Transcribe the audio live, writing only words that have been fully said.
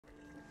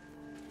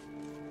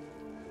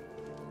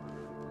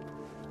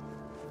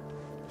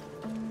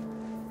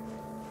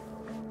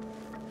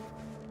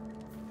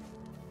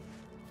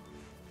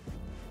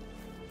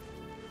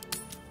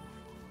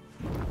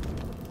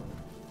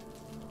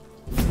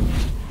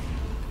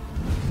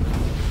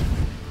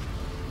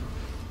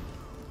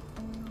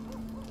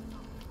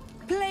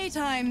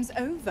times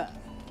over,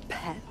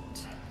 pet.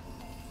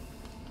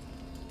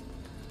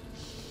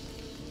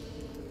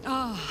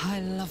 Oh,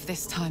 I love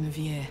this time of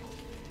year.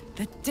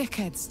 The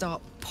dickheads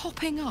start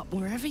popping up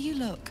wherever you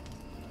look.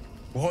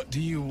 What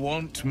do you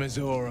want,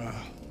 Mizora?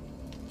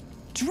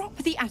 Drop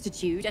the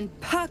attitude and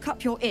perk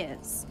up your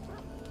ears.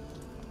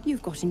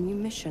 You've got a new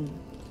mission.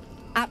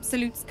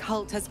 Absolute's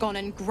cult has gone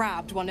and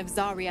grabbed one of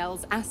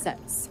Zariel's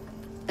assets.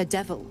 A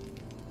devil,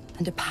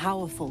 and a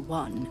powerful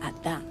one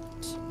at that.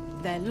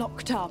 They're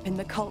locked up in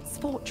the cult's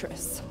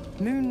fortress,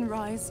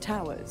 Moonrise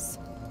Towers,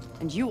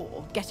 and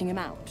you're getting him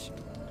out.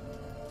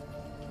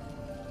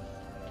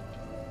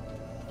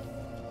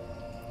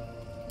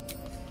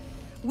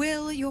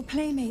 Will, your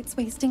playmate's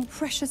wasting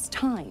precious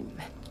time.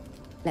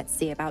 Let's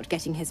see about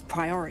getting his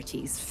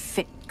priorities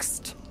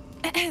fixed.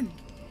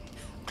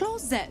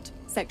 Clause Z,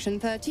 Section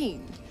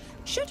 13.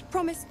 Should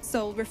promised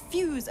soul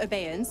refuse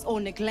obeyance or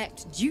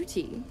neglect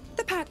duty,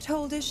 the pact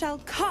holder shall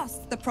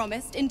cast the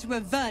promised into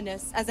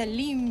Avernus as a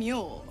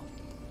lemure.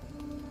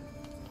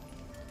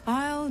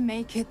 I'll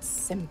make it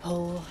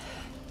simple.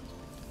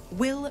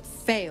 Will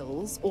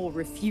fails or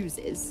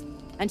refuses,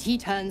 and he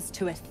turns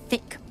to a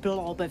thick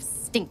blob of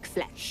stink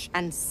flesh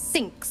and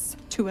sinks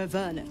to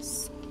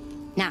Avernus.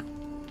 Now,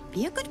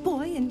 be a good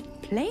boy and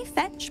play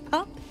fetch,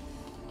 pup,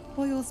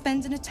 or you'll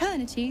spend an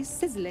eternity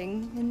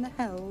sizzling in the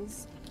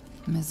hells.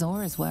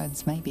 Mizora's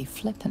words may be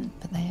flippant,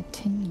 but they are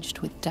tinged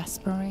with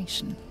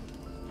desperation.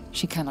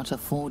 She cannot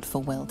afford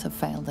for Will to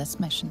fail this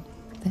mission.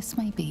 This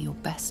may be your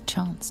best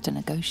chance to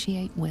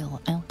negotiate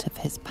Will out of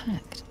his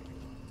pact.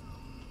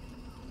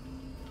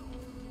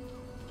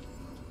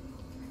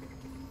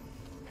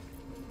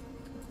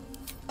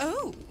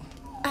 Oh,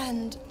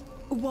 and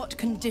what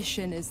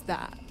condition is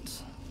that?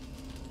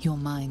 Your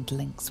mind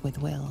links with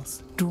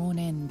Will's, drawn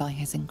in by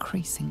his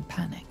increasing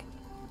panic.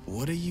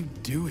 What are you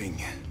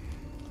doing?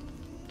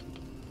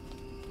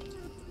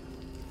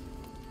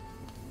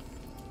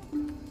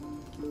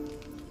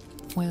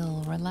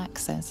 Will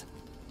relaxes,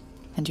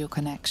 and your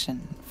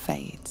connection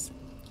fades.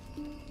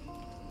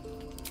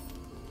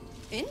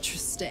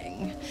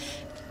 Interesting.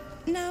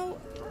 Now,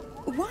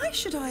 why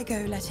should I go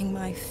letting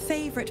my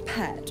favorite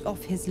pet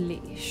off his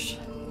leash?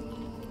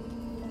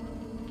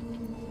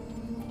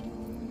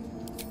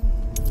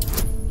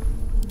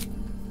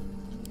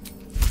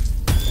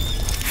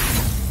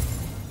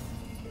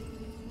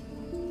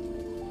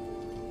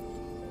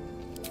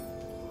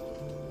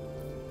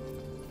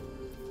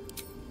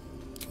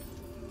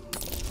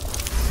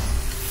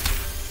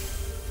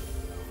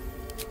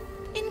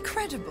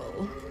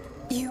 Incredible.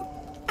 You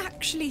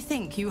actually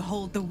think you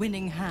hold the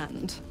winning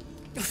hand?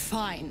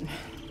 Fine.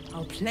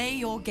 I'll play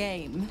your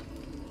game.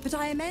 But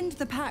I amend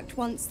the pact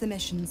once the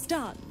mission's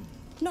done,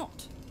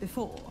 not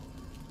before.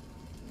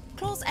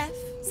 Clause F,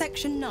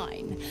 Section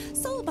 9.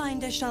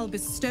 Soulbinder shall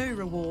bestow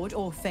reward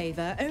or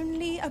favor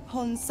only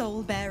upon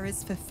soul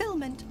bearer's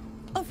fulfillment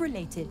of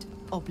related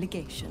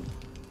obligation.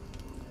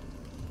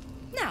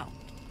 Now,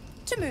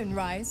 to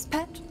Moonrise,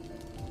 pet.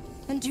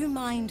 And do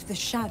mind the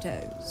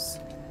shadows.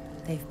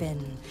 They've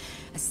been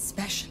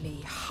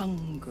especially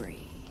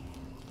hungry.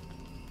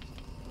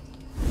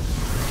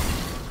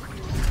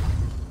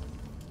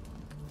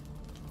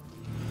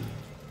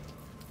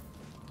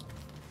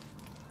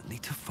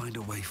 Need to find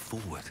a way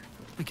forward.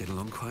 We get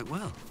along quite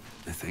well,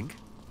 I think.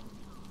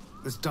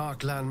 This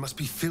dark land must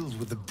be filled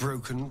with the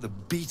broken, the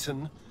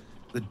beaten,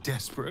 the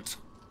desperate.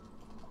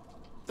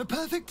 The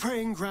perfect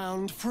preying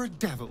ground for a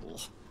devil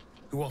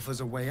who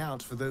offers a way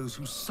out for those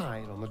who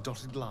sign on the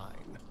dotted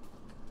line.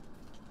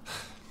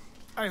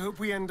 I hope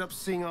we end up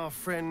seeing our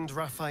friend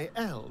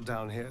Raphael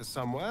down here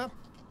somewhere.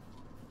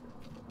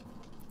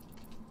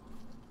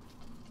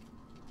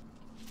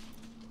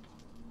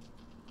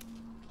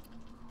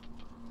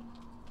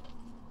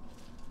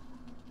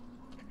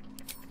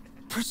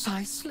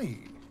 Precisely.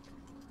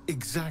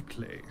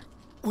 Exactly.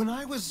 When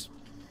I was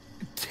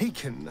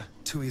taken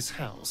to his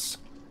house,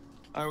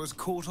 I was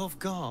caught off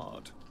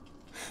guard.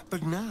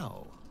 But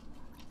now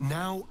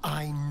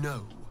I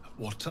know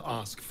what to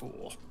ask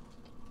for.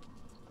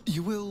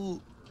 You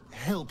will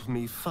help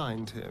me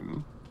find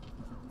him,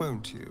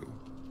 won't you?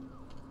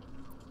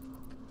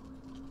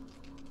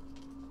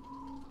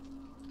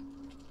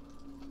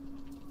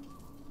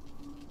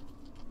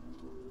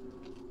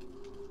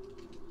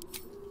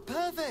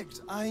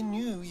 Perfect! I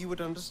knew you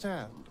would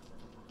understand.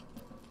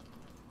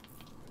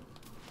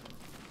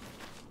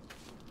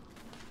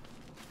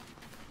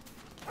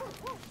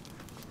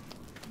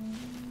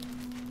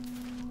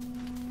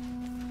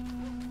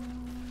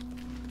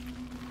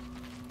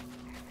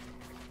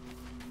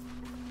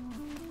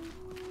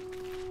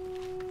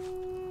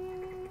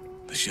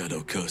 The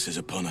Shadow Curse is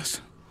upon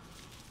us.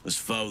 As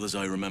foul as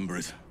I remember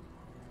it.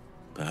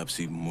 Perhaps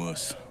even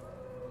worse.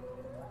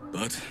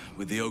 But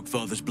with the Oak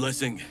Father's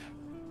blessing,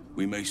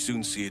 we may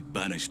soon see it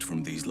banished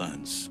from these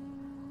lands.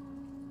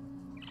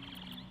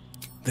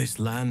 This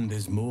land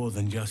is more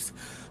than just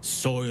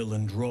soil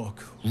and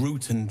rock,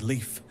 root and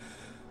leaf.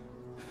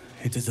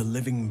 It is a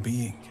living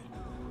being,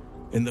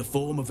 in the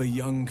form of a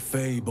young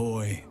fey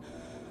boy,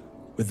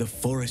 with the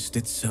forest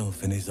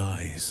itself in his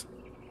eyes.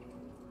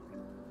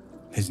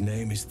 His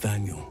name is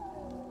Thaniel.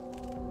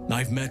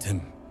 I've met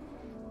him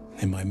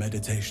in my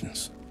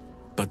meditations,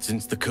 but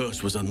since the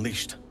curse was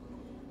unleashed,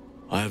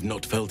 I have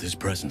not felt his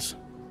presence.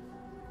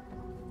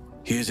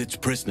 He is its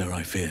prisoner,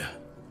 I fear.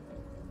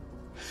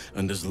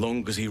 And as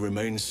long as he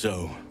remains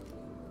so,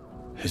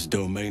 his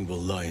domain will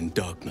lie in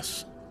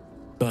darkness.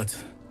 But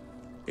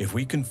if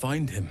we can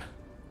find him,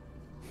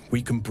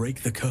 we can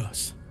break the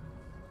curse.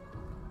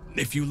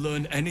 If you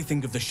learn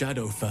anything of the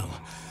Shadowfell,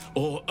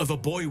 or of a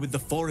boy with the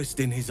forest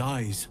in his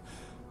eyes,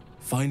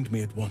 find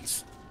me at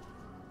once.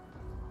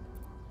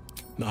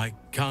 I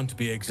can't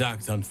be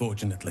exact,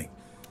 unfortunately.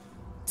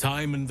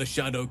 Time and the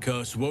Shadow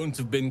Curse won't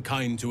have been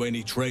kind to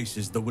any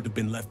traces that would have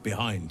been left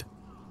behind.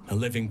 A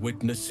living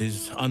witness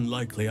is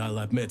unlikely, I'll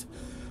admit.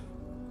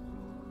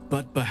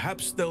 But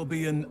perhaps there'll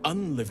be an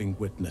unliving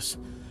witness,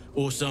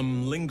 or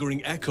some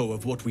lingering echo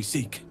of what we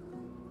seek.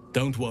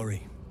 Don't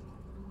worry.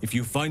 If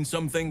you find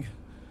something,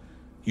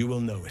 you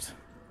will know it.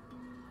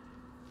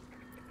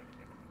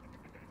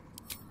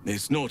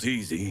 It's not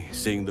easy,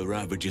 seeing the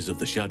ravages of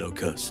the Shadow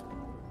Curse.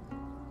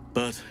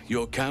 But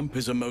your camp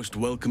is a most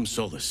welcome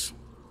solace.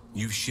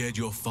 You've shared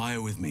your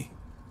fire with me,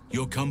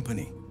 your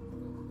company.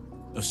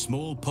 A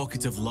small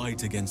pocket of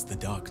light against the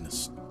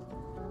darkness.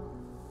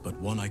 But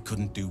one I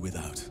couldn't do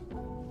without.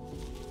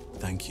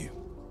 Thank you.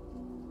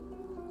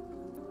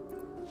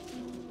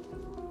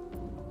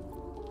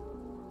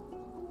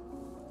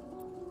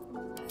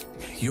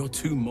 You're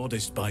too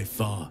modest by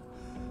far.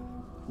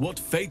 What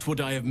fate would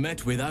I have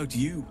met without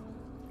you?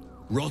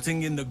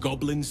 Rotting in the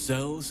goblin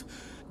cells?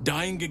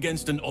 Dying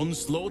against an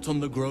onslaught on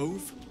the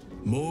Grove?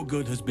 More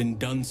good has been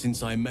done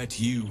since I met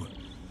you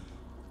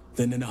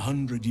than in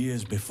 100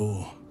 years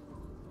before.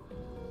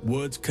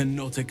 Words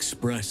cannot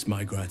express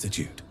my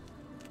gratitude.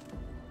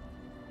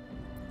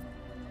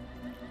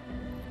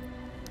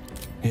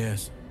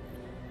 Yes,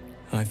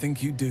 I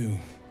think you do.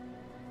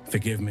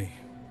 Forgive me.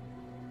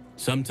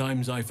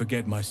 Sometimes I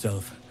forget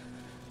myself,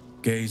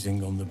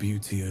 gazing on the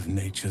beauty of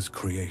nature's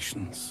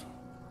creations.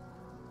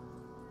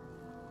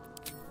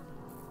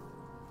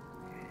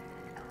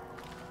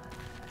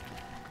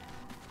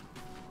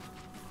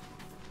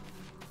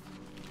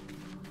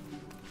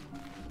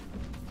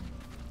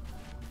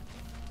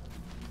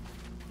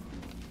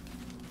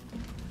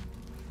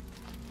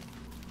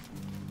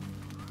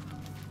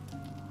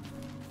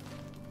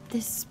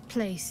 This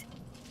place,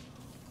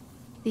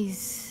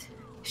 these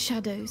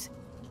shadows,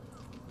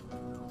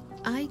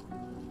 I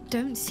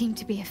don't seem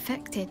to be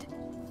affected.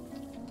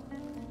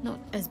 Not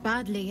as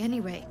badly,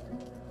 anyway.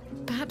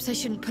 Perhaps I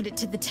shouldn't put it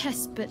to the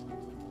test, but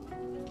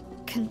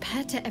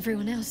compared to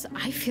everyone else,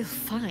 I feel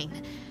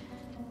fine.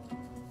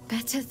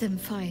 Better than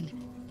fine.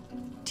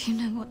 Do you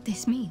know what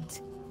this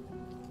means?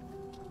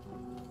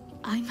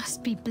 I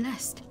must be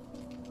blessed.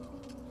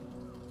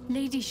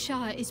 Lady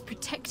Shah is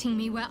protecting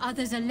me where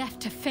others are left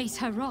to face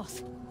her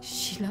wrath.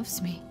 She loves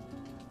me.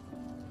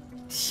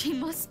 She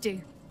must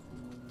do.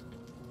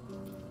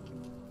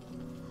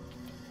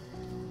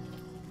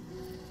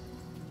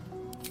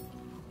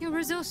 You're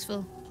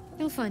resourceful.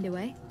 You'll find a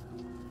way.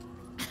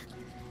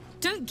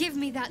 Don't give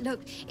me that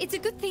look. It's a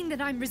good thing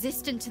that I'm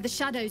resistant to the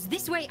shadows.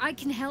 This way I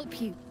can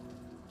help you.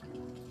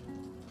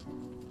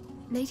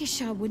 Lady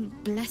Shah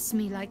wouldn't bless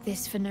me like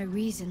this for no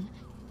reason.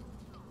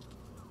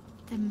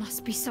 There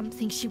must be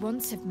something she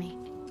wants of me.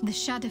 The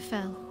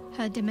Shadowfell,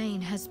 her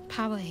domain, has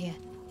power here.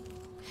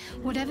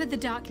 Whatever the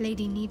Dark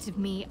Lady needs of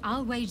me,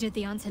 I'll wager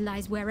the answer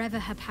lies wherever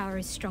her power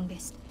is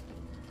strongest.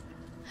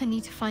 I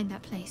need to find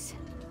that place.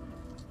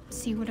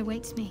 See what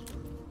awaits me.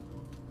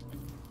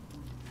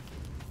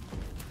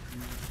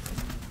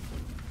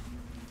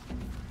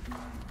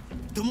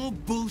 The more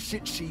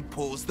bullshit she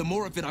pours, the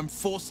more of it I'm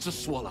forced to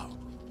swallow.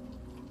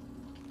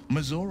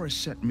 Mizora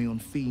set me on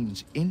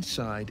fiends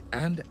inside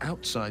and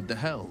outside the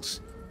Hells.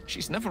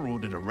 She's never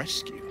ordered a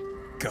rescue.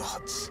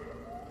 Gods.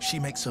 She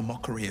makes a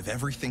mockery of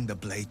everything the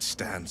Blade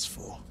stands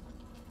for.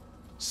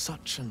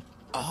 Such an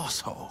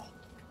asshole.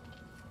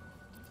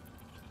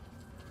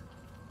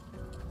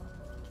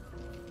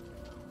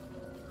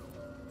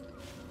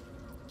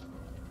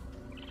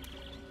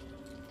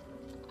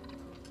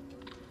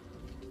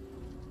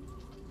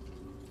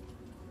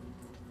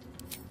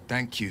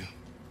 Thank you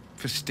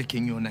for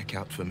sticking your neck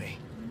out for me.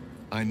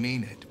 I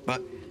mean it,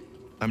 but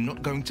I'm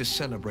not going to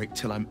celebrate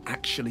till I'm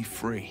actually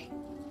free.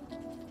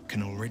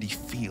 Can already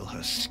feel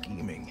her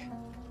scheming.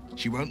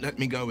 She won't let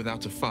me go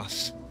without a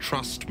fuss.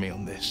 Trust me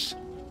on this.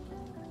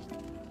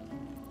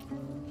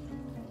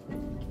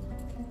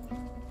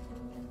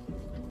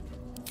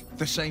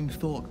 The same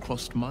thought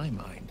crossed my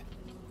mind.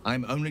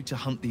 I'm only to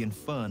hunt the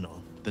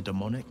infernal, the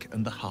demonic,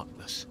 and the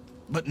heartless.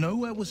 But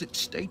nowhere was it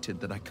stated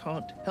that I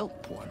can't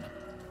help one.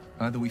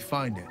 Either we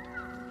find it,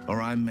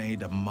 or I'm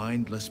made a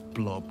mindless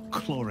blob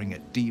clawing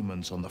at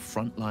demons on the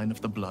front line of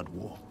the Blood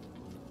War.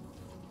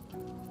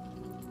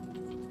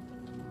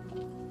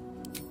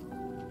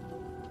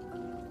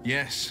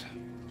 Yes,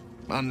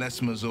 unless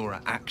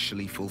Mizora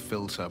actually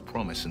fulfills her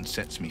promise and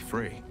sets me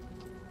free.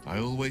 I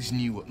always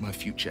knew what my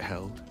future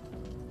held,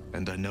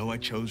 and I know I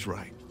chose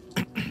right.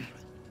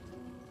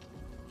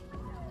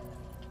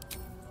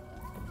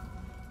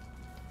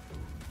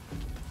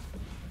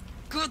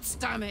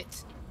 damn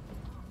it!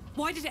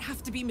 Why did it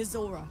have to be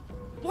Mizora?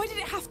 Why did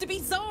it have to be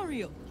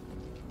Zariel?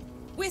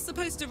 We're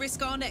supposed to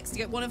risk our necks to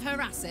get one of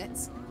her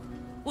assets?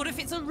 What if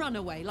it's a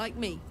runaway like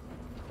me?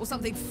 Or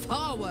something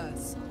far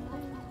worse?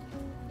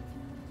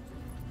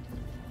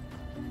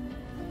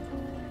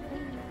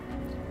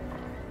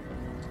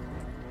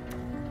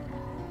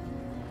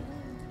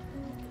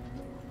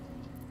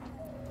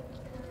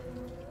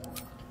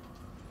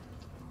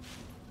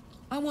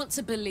 I want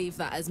to believe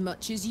that as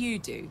much as you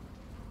do.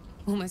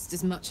 Almost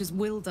as much as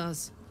Will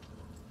does.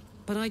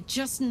 But I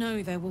just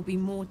know there will be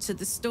more to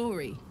the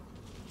story.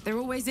 There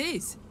always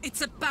is.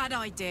 It's a bad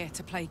idea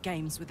to play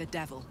games with the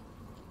devil.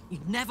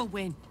 You'd never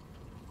win.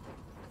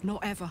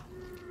 Not ever.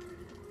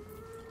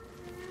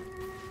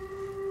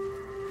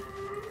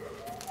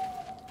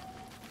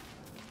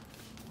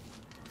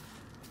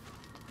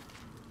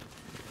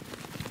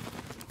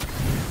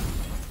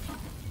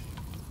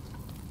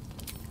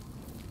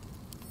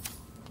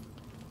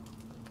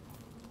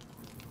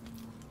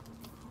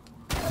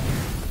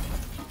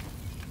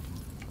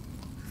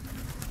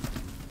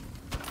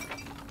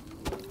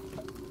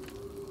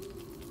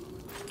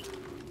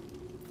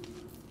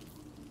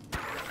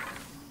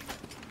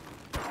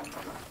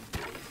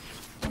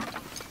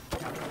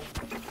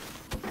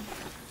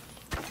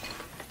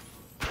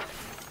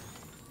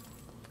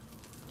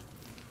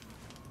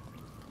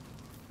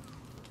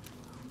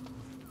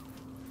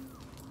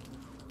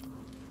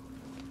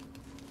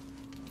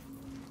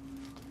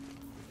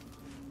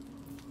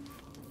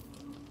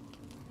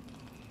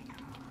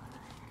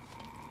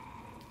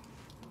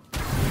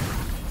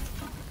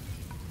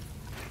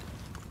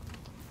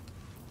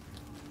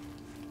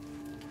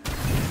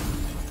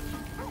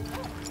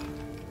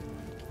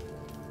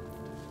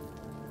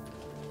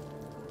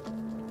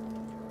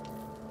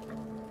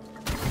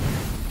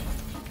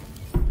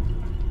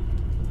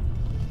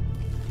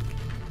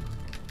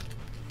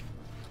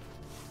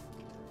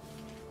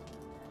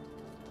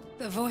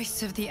 The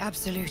voice of the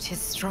Absolute is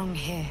strong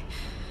here,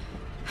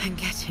 and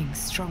getting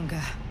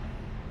stronger.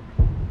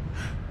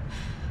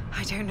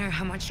 I don't know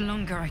how much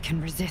longer I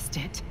can resist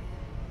it.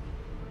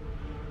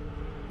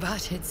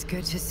 But it's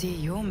good to see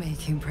you're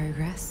making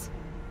progress.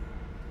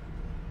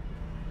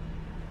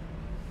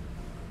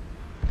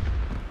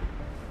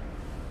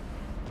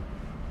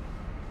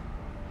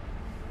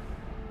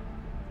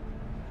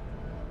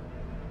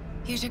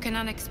 You took an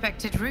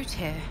unexpected route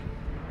here.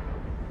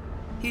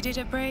 You did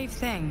a brave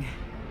thing.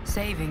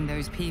 Saving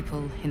those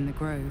people in the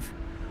grove.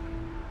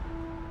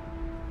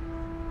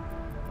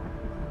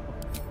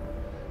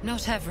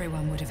 Not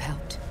everyone would have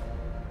helped.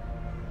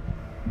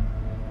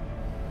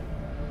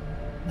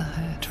 The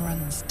hurt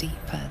runs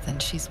deeper than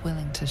she's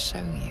willing to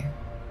show you.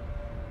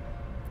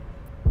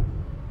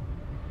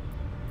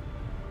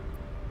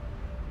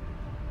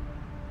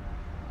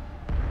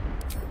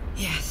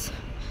 Yes.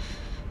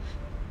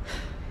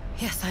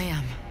 Yes, I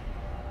am.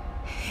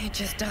 It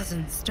just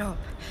doesn't stop.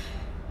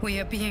 We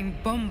are being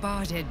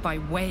bombarded by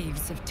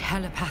waves of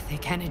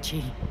telepathic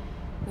energy.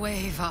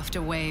 Wave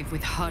after wave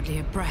with hardly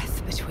a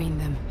breath between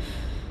them.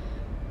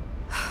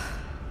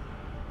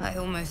 I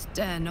almost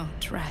dare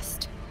not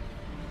rest.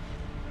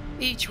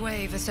 Each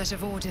wave a set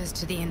of orders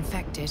to the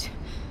infected.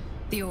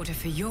 The order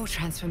for your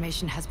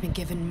transformation has been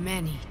given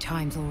many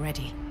times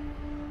already.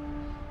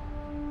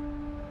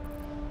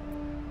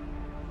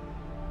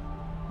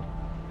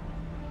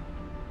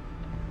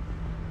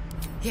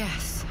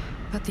 Yes.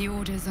 But the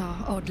orders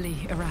are oddly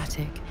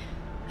erratic,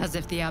 as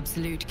if the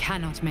Absolute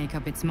cannot make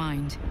up its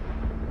mind.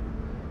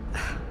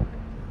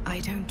 I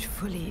don't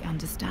fully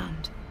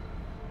understand.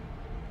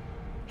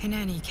 In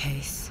any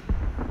case,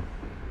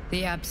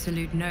 the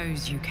Absolute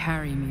knows you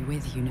carry me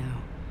with you now.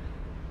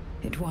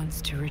 It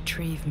wants to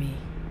retrieve me.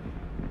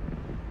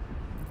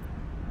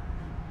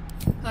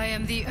 I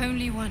am the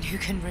only one who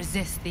can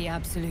resist the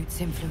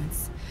Absolute's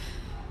influence.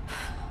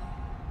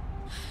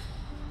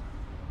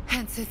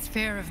 Hence its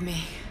fear of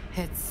me,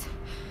 its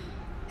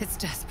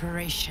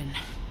desperation.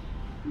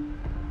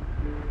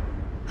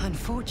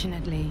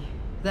 Unfortunately,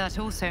 that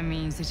also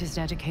means it is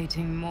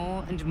dedicating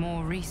more and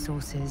more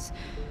resources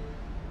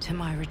to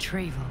my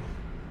retrieval.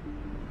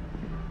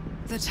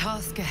 The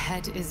task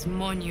ahead is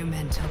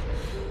monumental,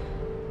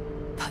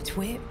 but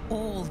we're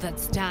all that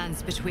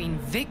stands between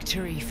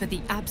victory for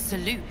the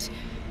Absolute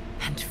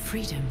and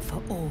freedom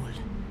for all.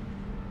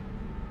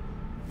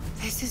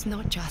 This is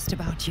not just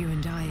about you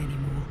and I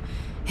anymore.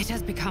 It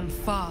has become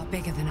far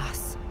bigger than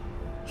us.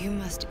 You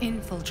must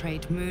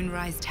infiltrate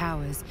Moonrise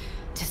Towers,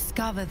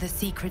 discover the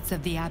secrets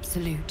of the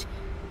Absolute,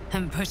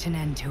 and put an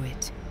end to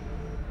it.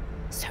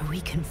 So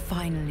we can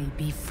finally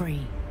be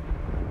free.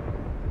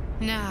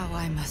 Now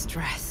I must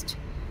rest.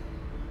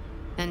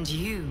 And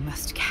you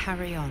must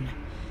carry on.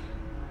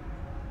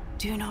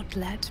 Do not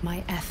let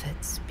my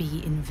efforts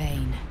be in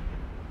vain.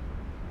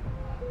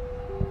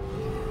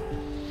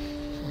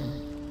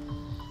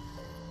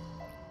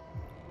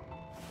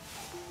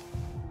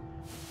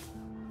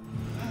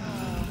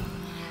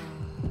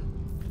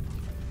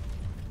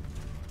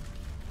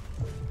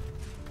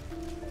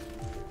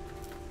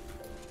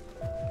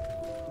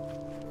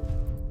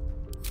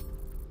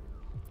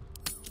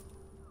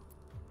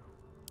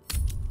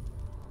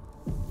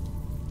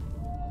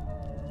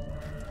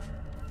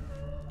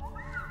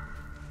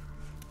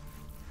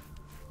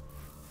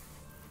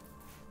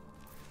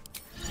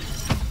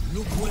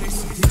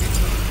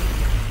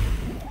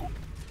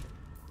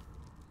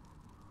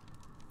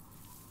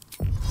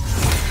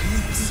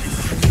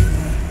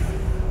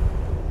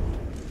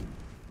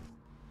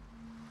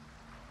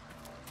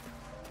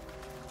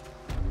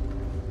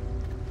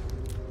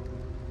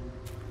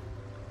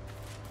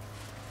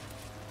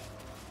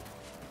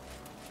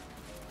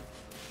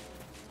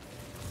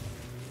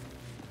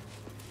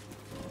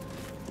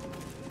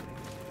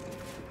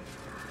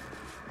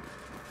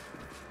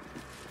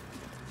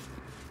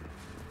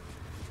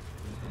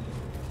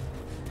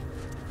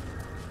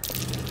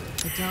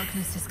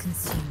 darkness has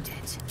consumed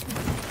it.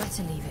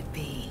 Better leave it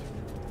be.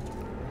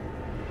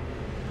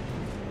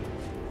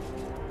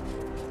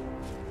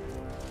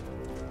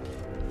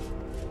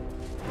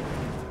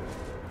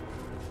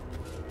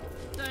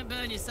 Don't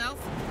burn yourself.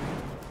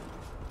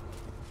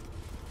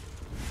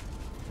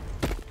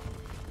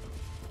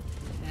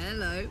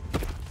 Hello.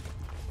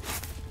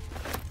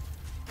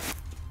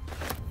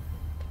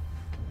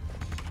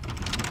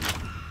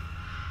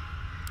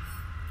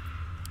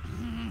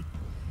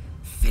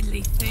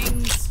 Fiddly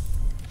things.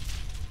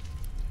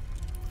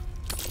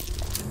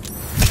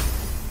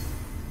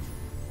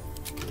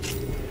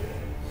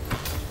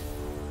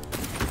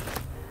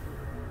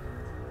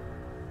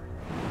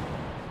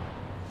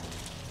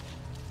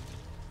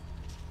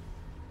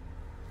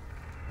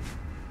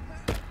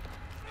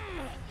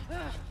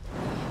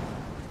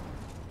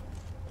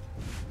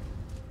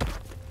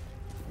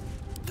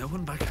 No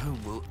one back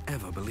home will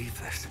ever believe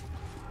this.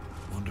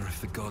 Wonder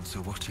if the gods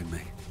are watching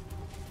me.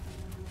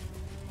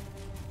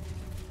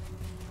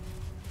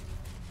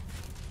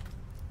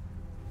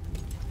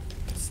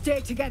 Stay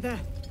together.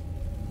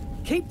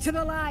 Keep to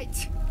the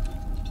light.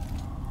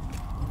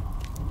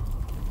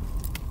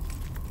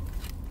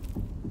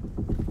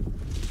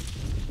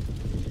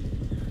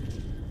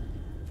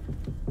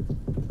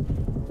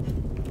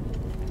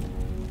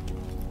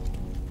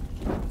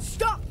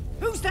 Stop!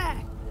 Who's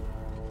there?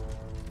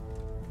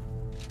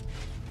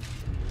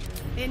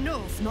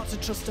 Enough not to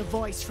trust a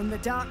voice from the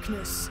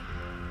darkness.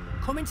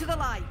 Come into the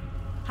light.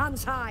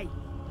 Hands high.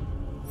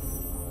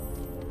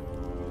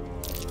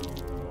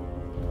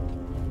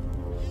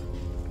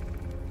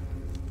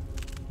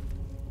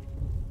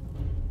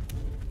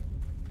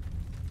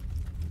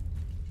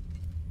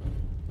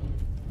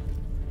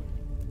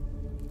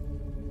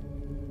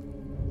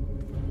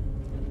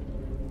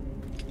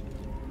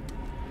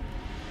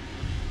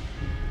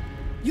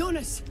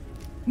 Jonas,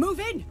 move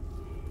in!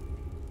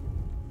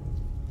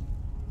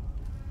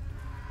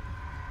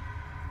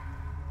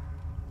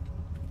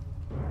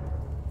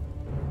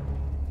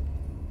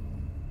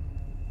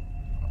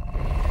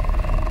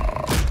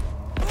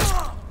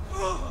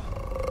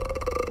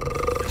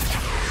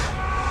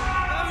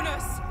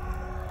 Jonas!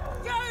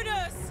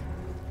 Jonas!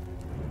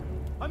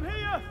 I'm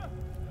here!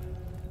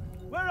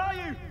 Where are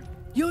you?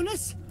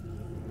 Jonas?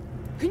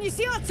 Can you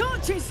see our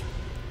torches?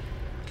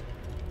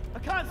 I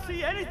can't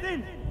see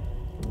anything!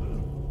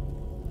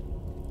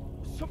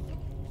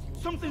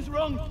 Something's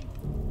wrong.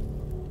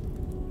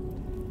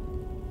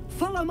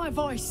 Follow my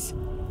voice.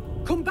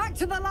 Come back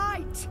to the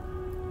light.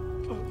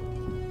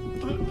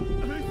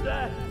 Who's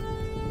there?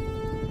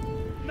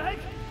 Meg?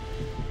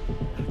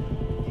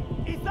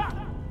 Is that?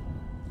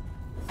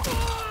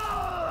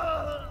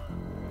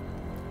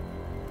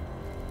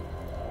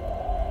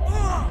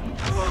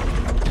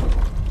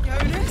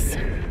 Jonas?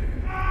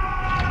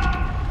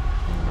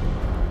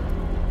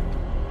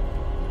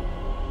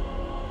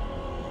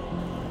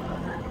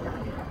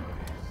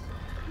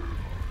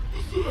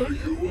 There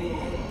you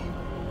are.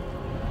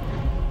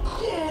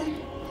 Come.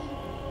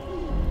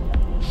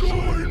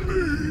 Join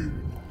me.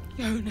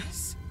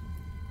 Jonas.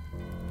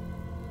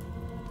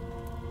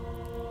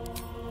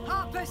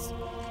 Harpus,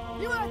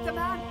 you heard the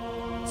man.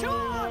 To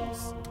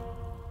arms!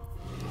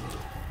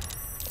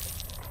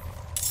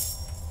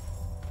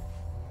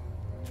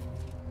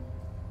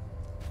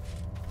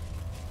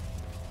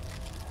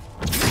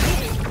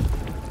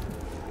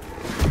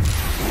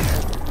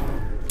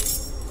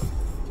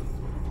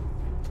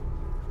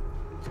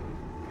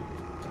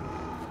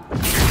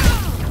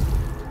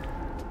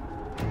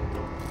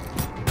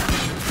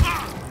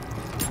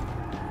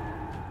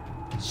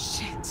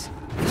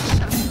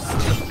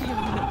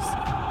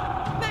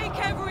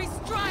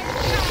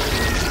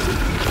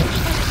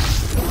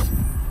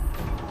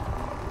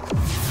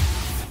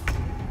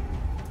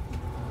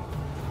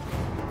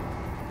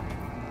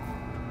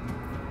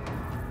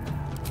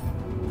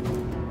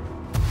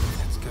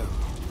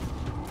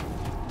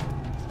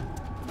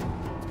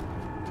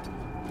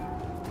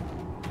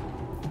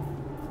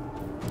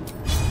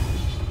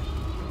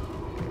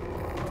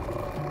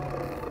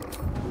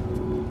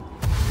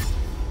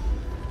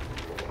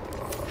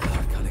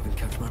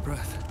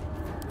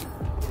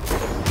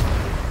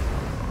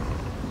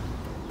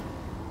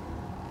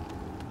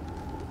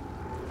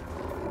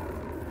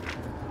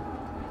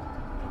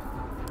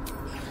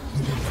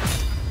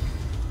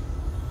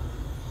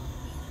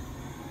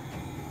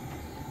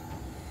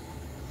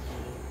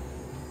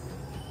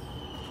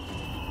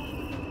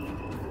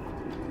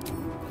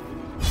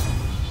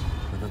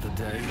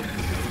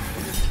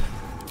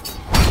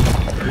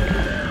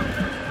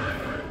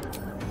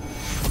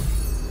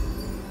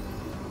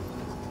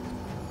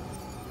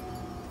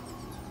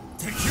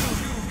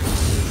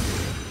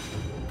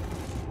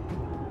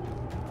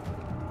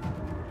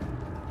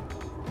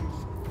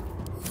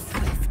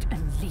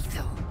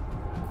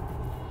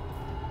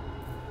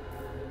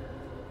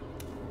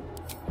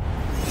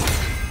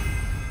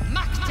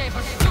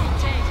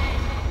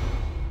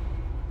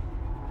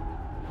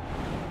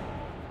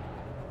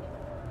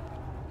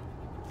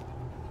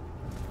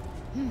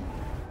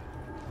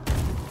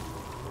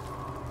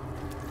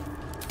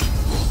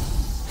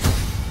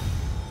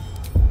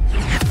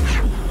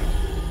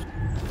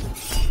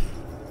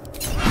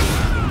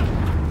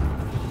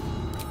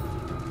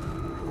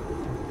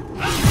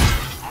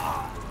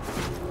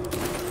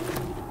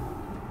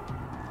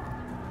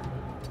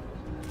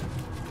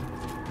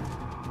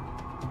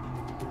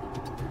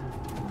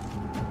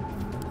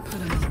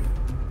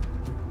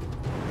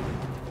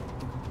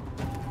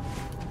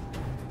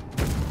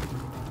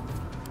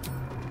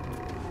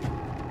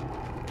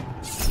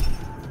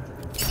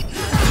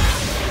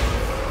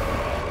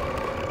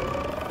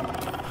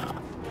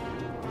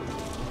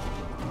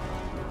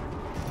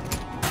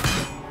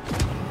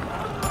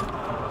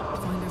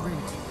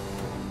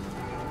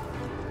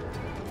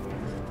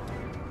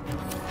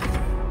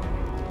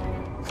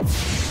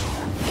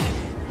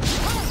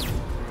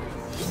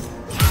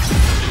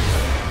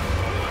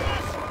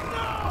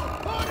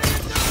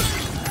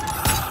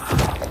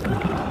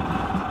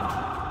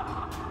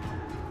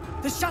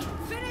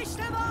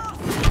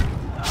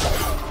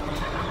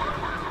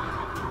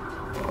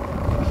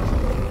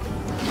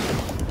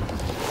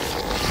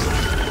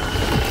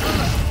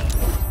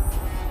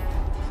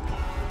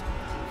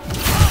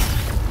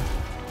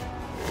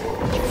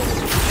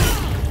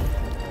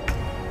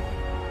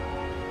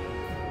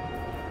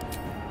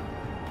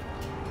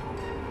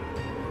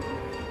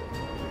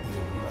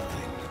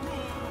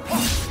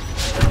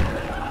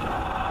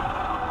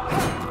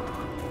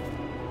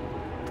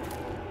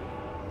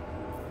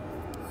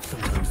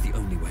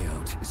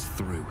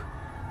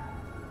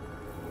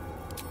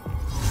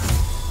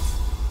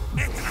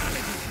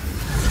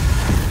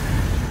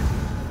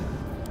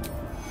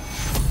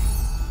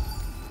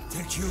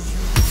 Take you.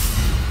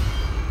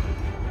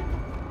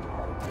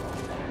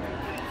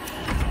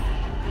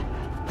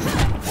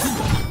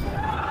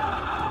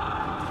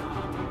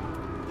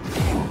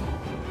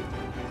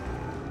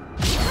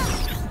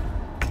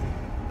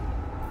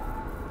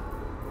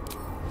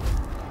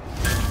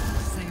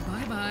 Say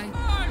bye-bye.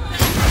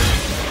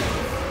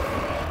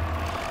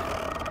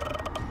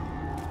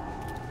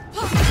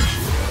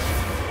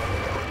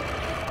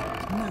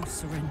 No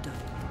surrender.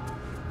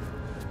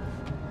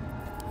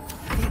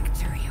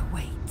 Victory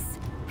awaits.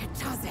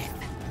 Atazeth.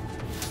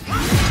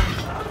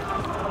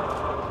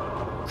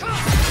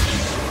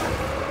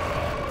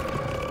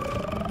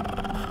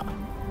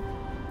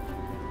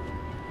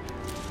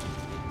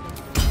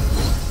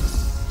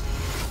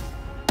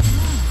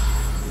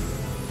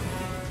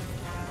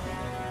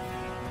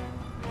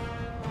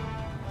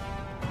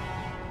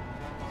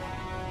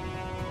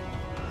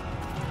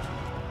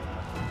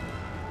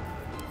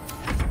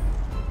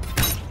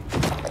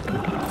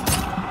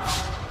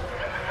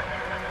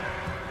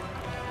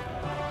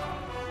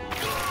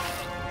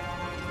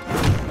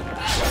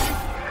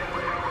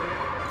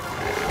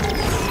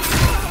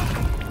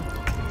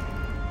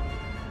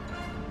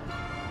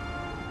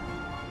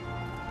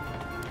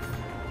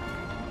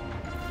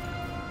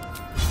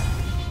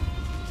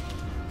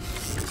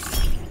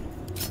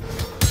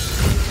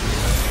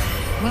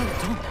 Well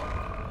done.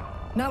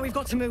 Now we've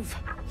got to move.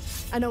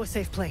 I know a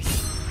safe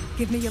place.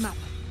 Give me your map.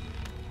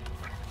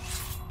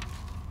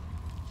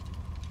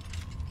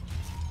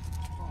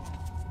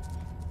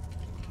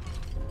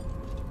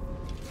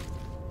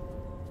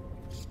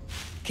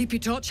 Keep your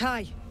torch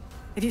high.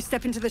 If you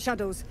step into the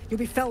shadows, you'll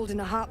be felled in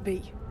a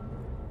heartbeat.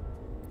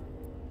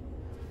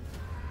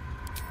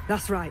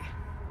 That's right.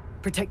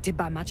 Protected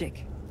by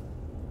magic.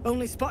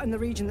 Only spot in the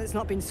region that's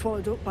not been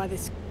swallowed up by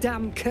this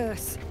damn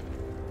curse.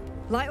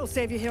 Light will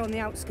save you here on the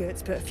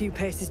outskirts, but a few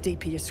paces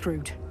deeper you're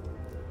screwed.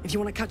 If you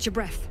want to catch your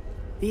breath,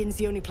 the inn's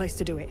the only place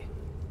to do it.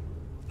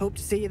 Hope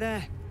to see you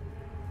there.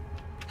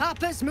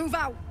 Harpers, move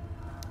out!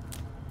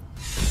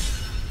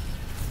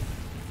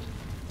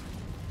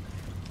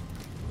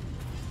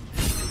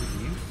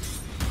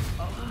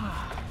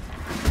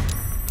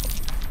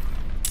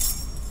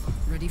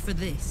 Ready for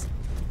this?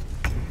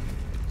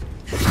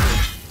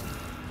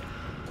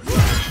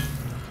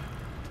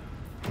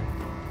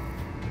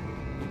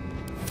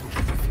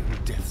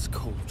 Death's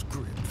cold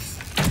grip.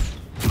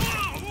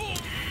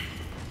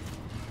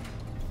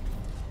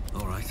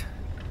 All right.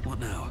 What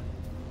now?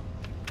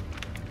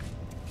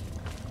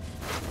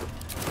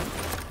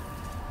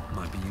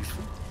 Might be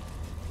useful.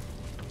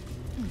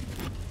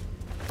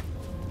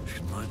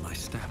 Should mind my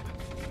step.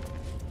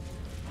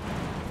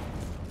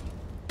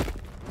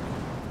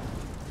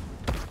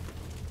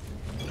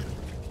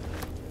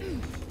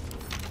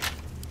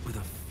 With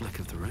a flick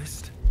of the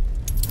wrist.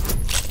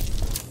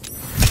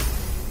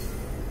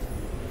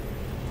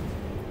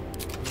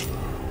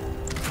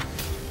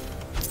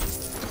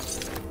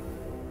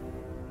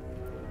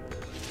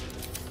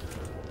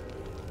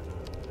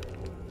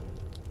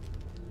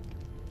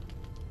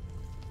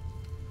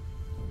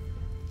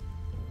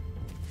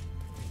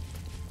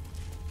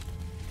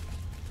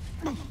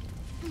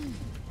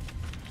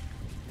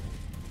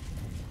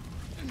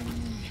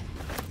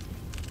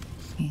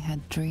 He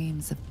had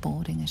dreams of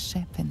boarding a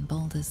ship in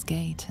Baldur's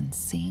Gate and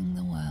seeing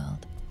the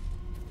world.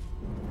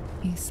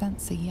 You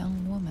sense a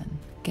young woman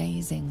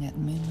gazing at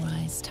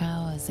Moonrise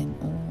Towers in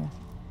awe.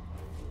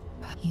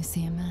 You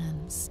see a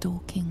man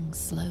stalking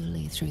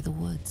slowly through the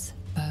woods,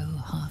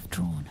 bow half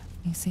drawn.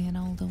 You see an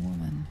older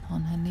woman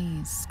on her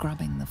knees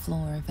scrubbing the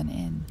floor of an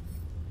inn.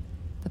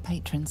 The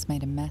patrons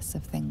made a mess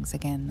of things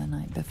again the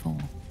night before.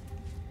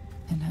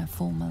 In her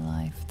former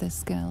life,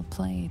 this girl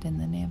played in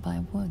the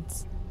nearby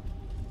woods.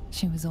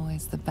 She was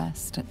always the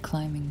best at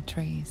climbing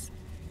trees.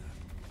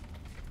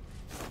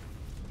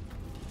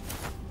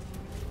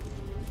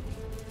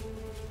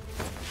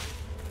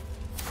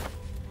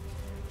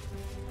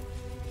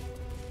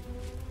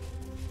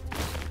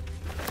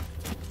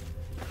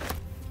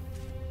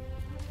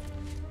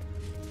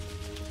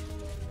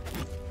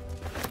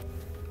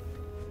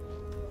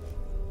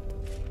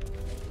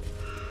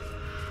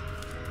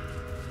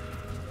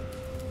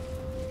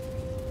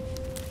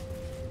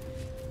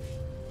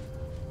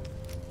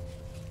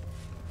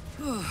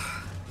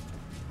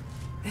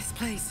 This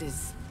place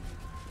is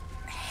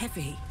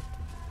heavy.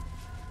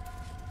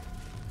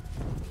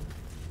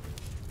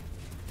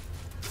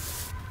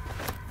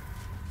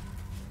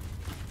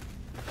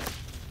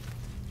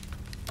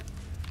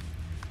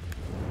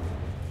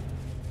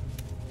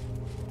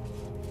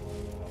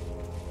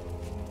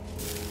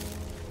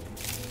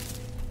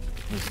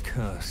 This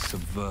curse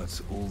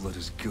subverts all that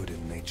is good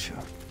in nature.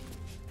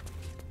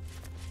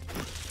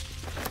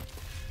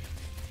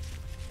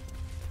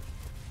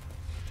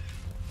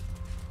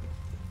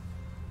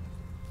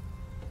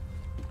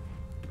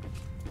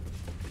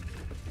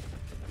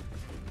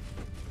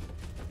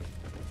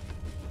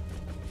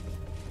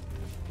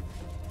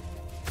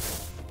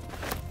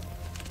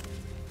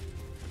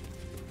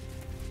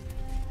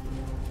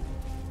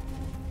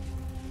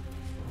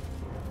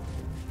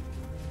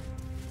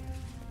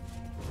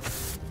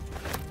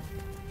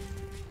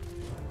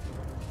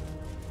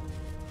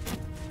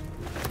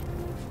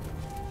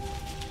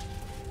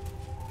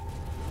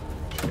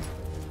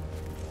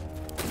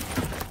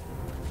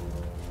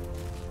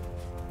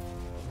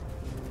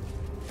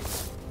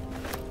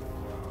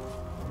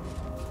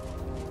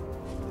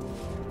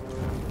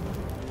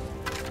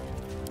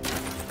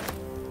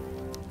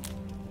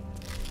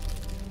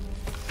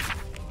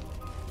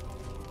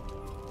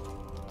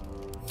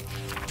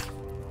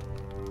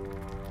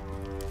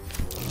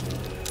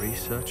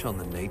 research on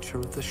the nature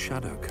of the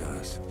Shadow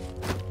Curse.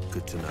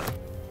 Good to know.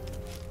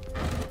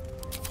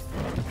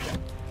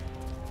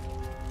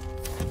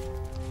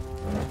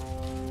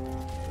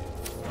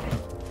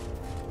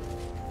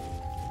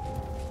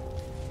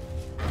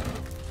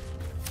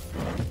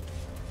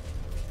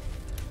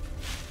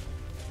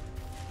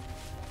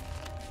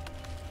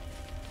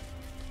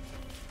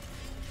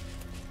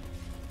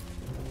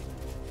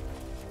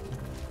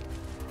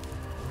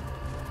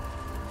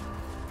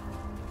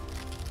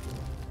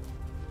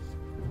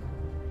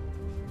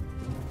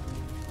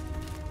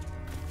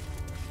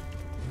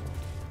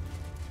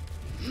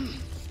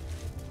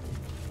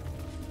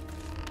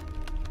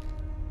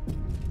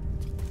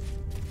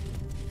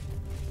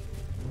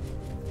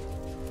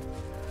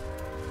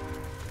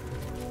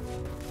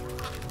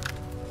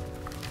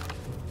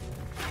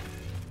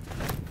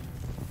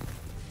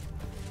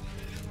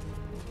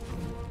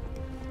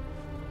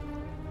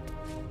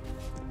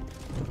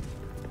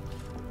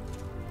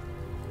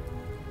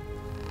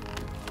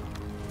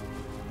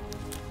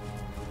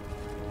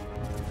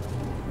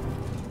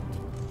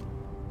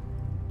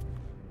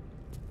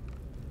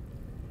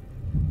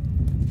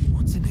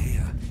 What's in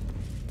here?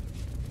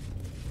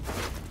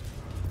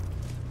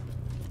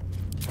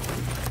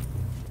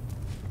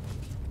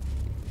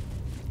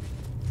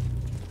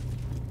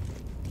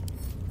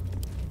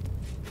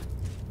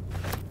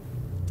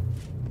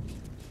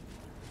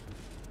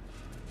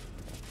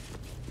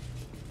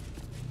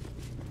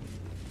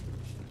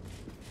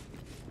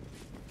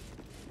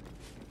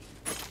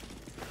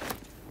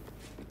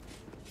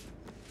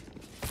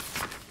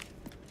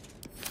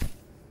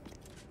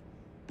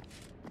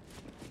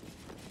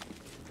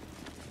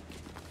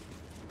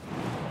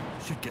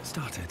 Should get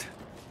started.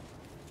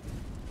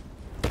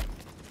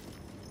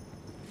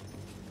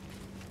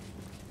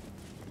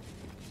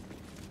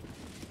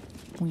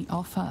 We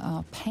offer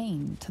our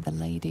pain to the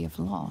Lady of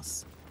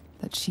Loss,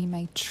 that she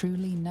may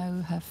truly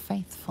know her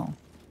faithful.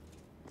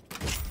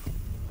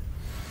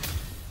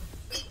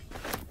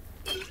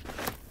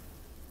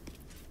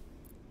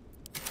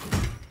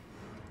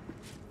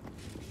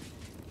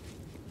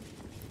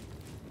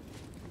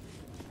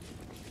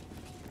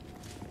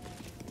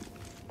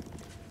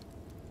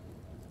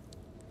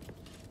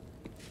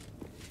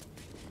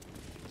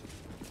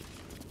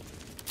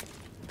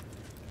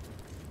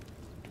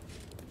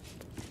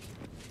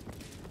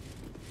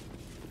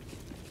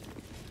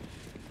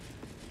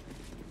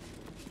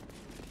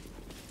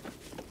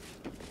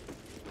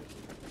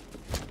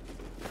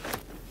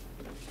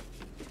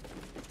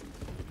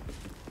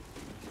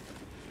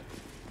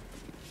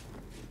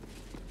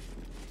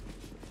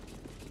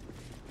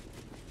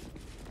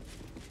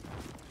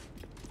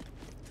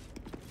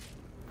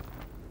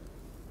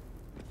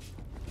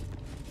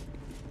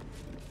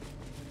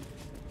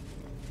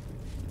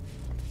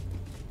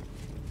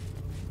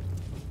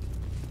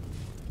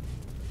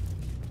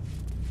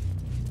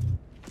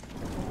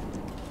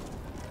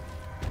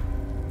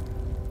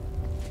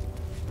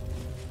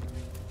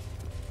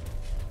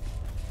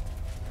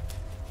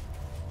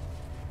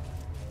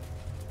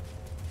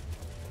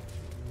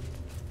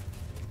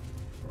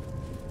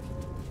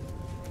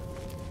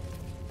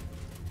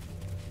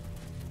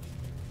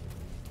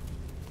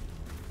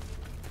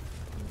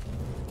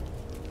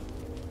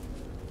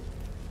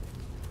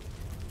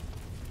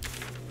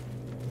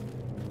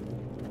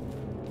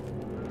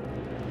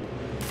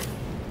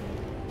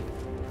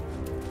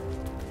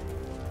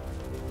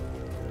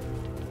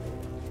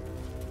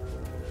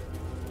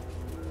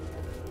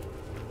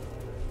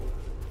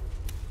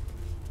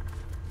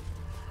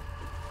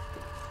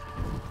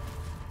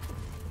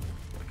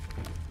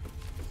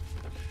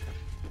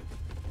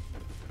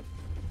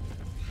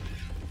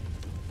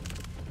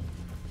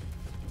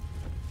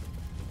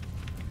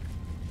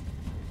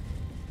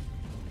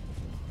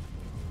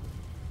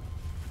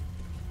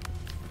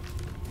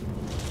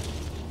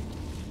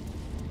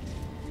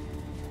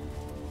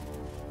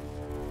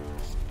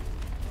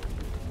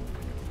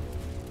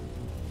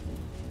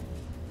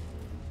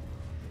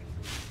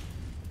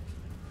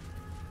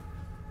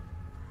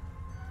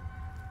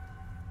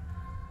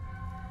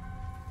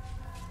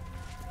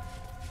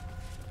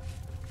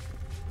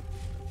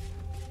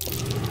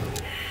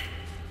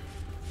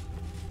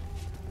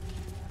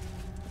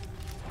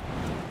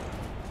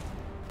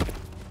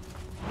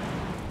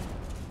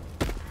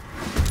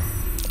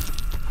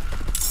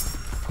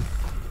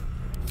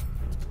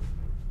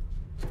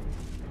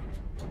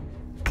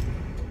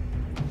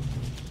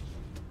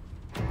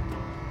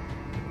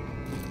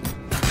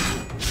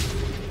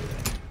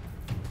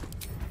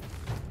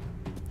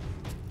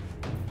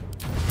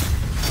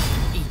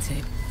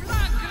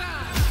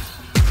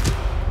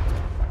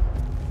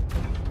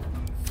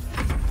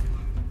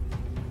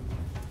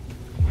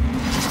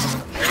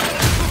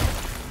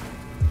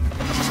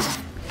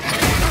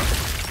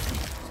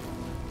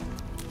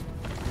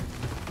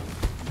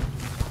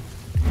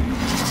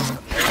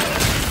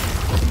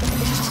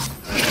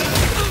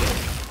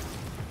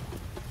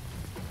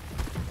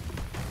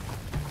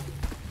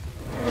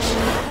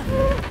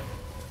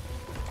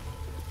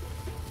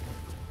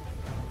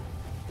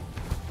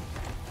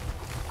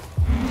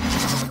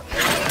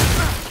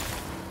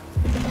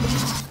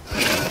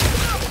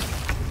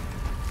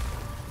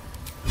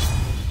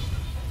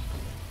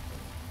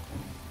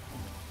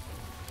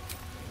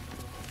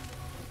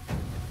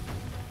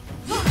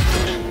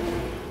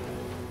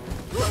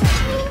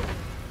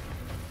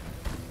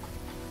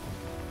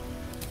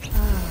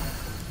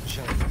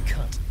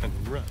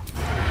 and run.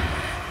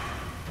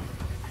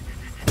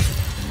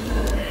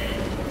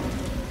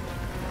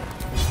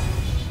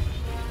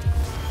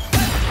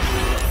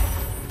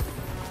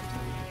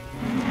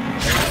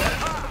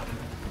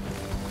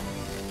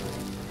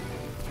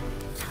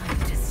 Time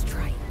to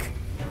strike.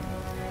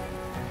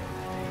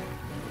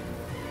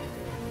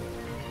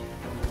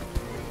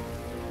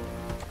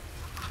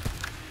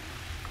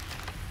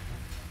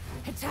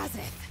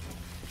 Hitazeth!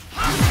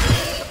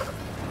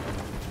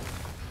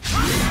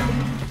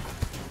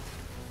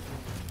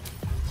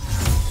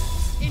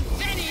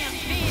 Infinium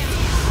Via!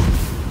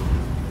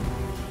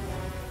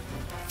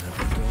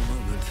 Never a dull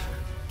moment.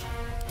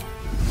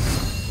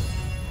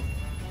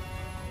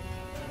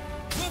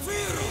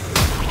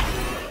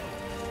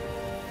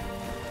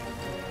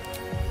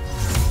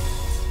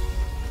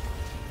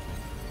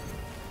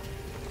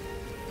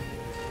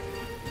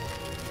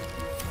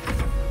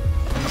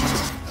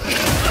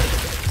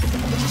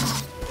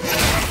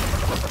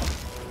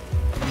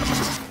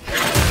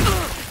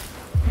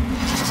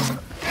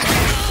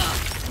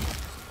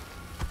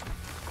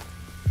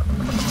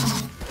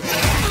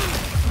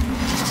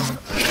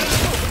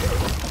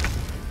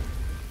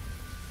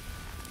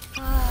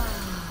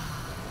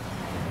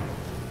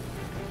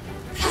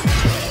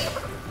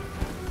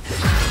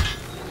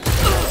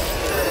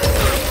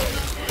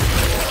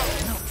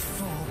 Not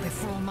fall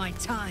before my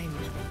time.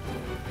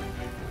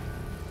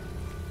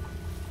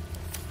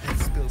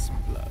 Let's spill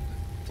some blood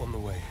on the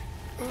way.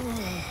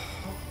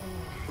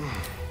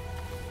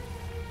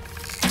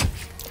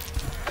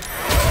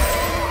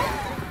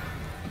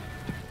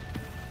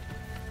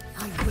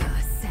 I will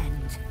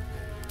ascend.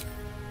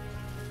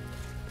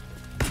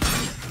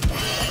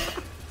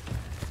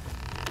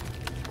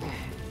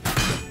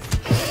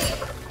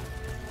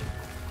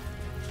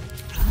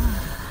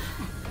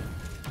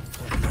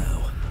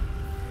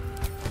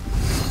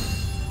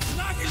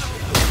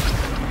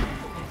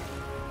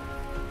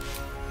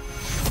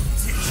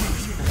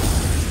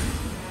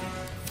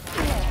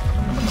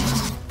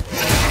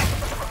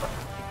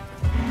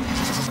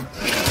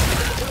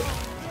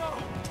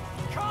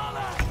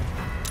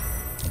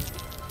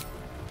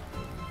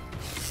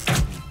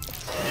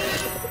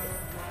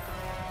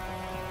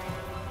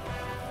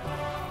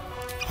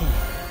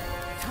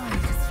 Time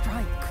to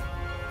strike.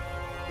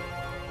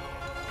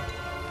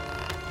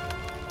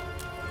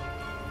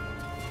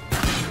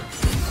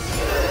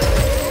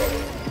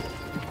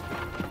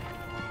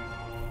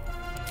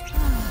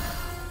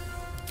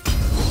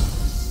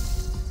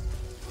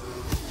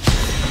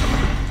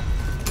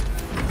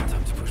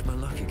 Time to push my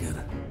luck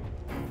again.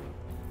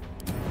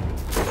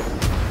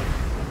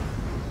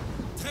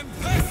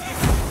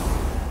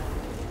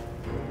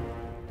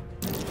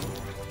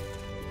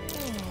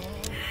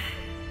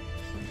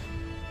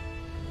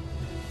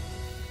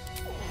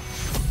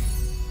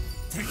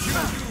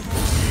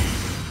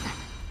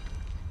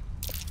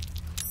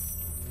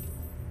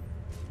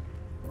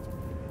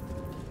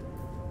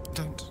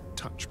 Don't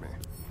touch me.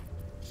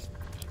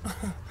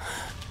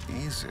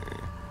 Easy.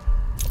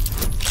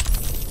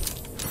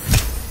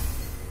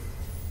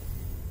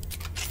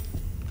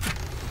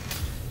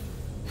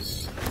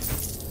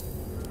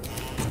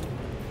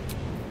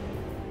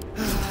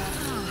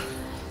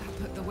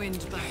 Put the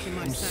wind back in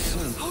my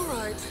sails. All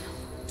right.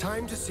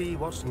 Time to see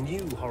what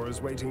new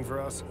horror's waiting for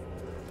us.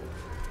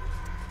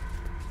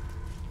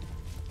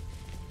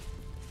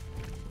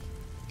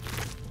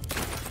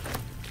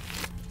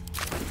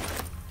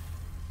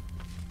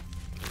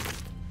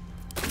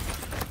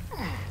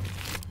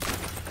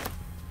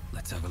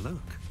 Let's have a look.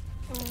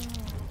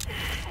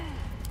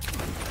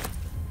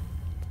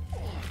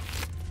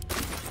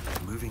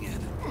 Moving in.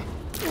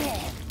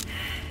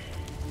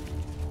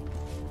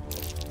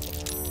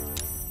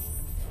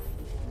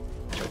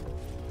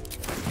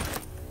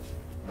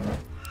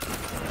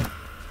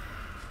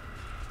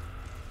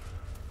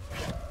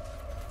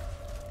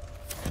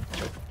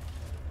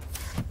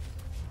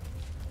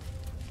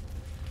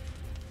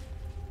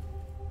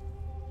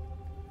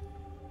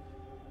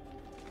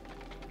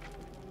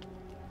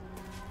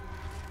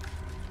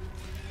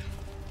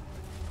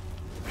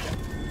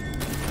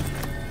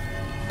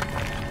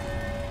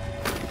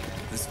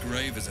 This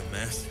grave is a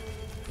mess.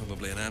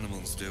 Probably an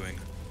animal's doing.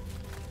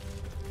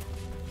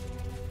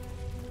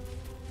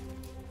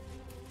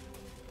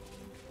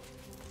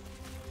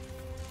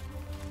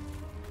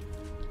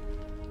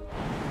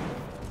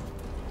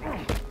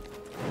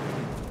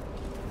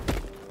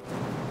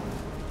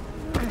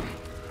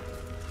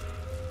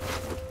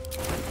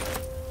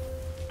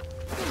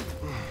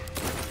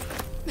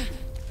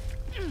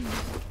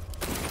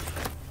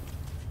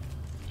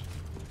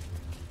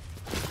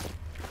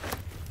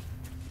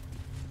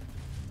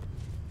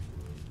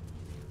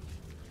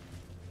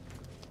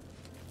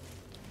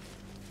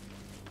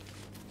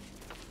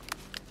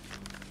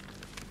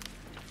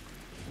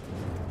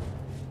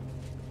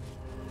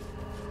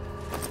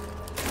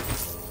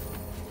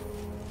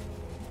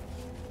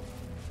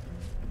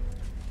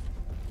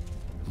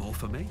 More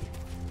for me.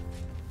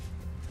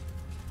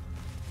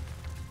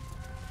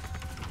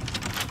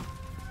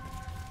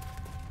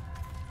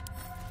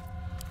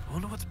 I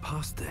wonder what's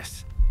past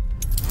this.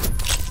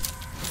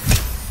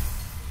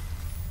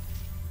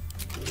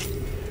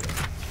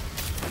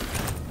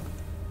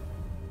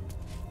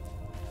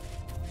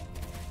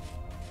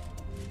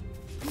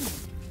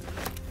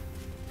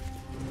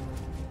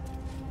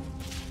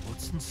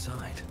 What's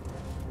inside?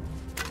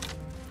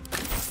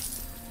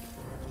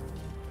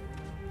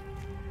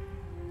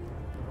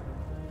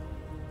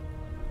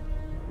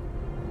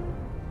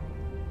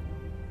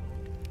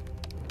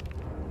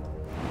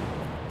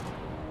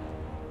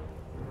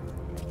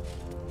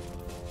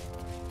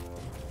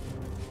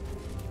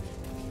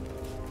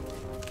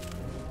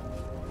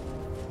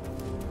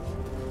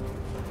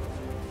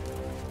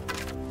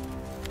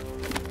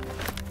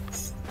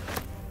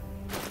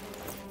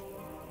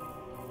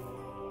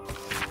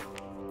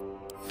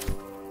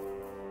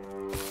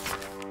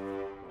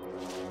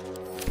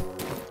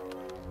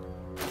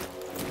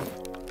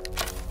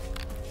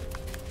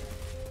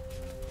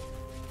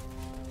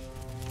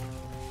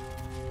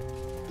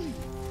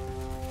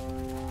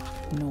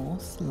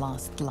 North,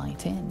 Last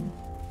Light Inn.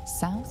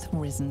 South,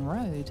 Risen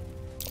Road.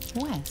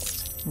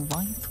 West,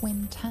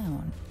 Rythwin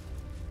Town.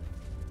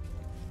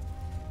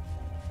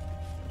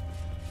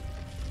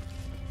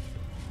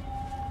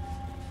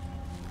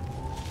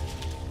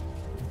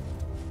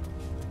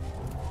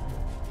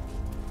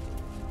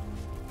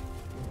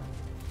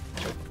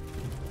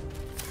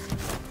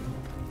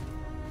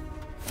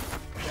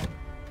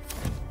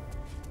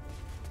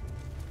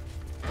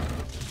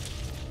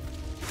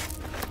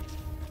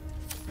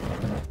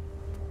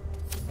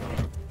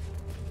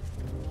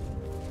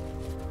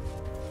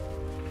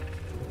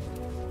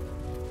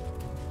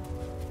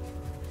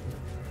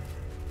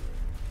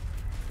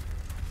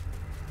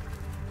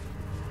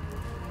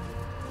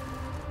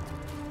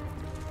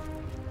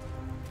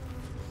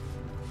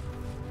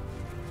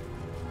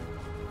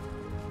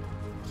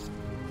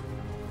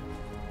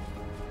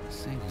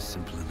 Seems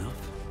simple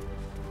enough.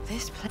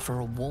 This place for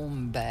a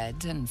warm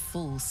bed and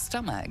full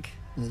stomach.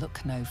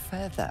 Look no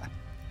further.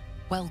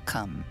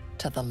 Welcome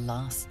to the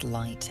Last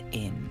Light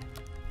Inn.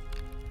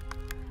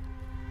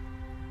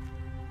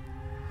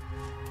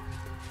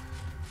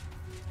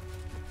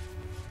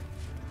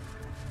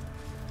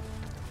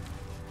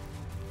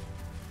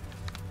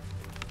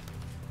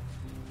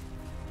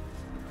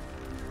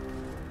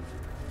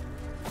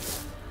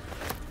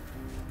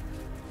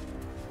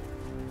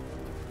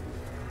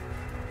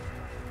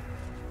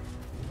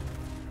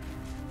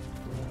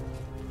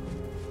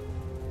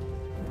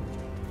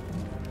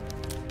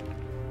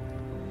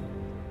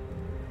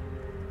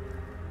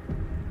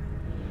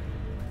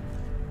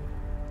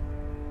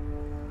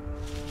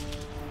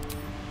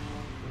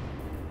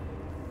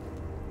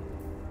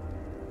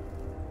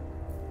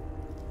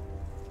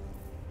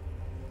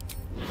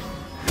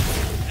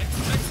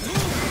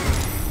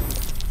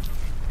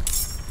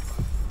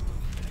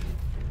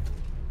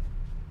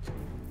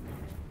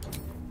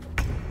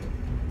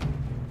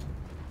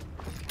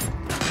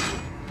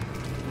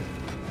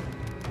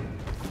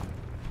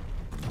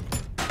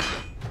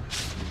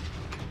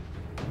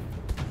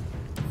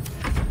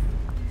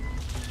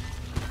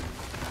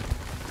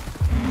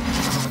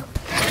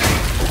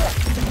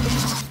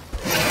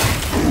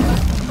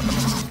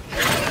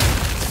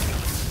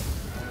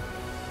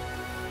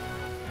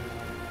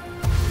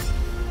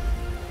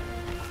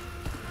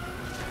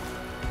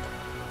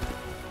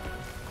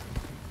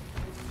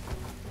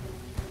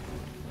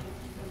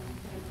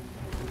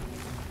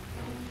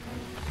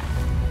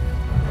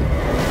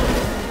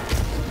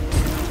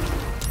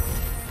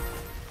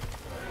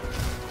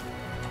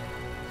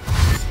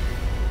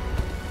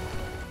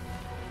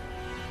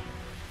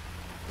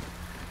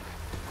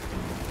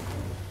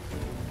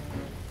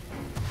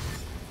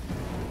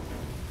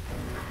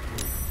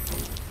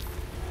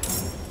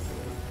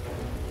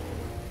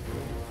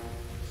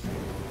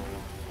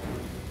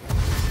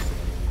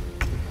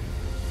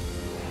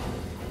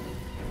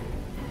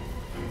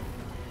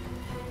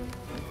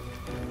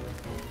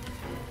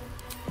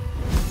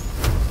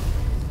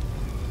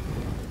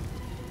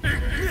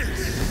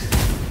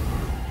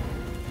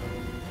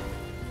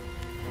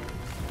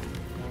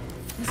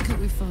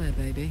 With fire,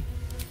 baby.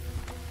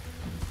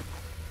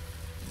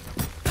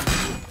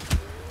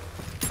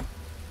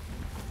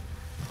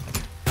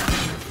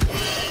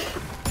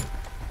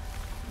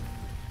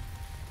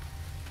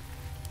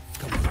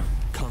 Come on,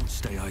 can't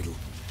stay idle.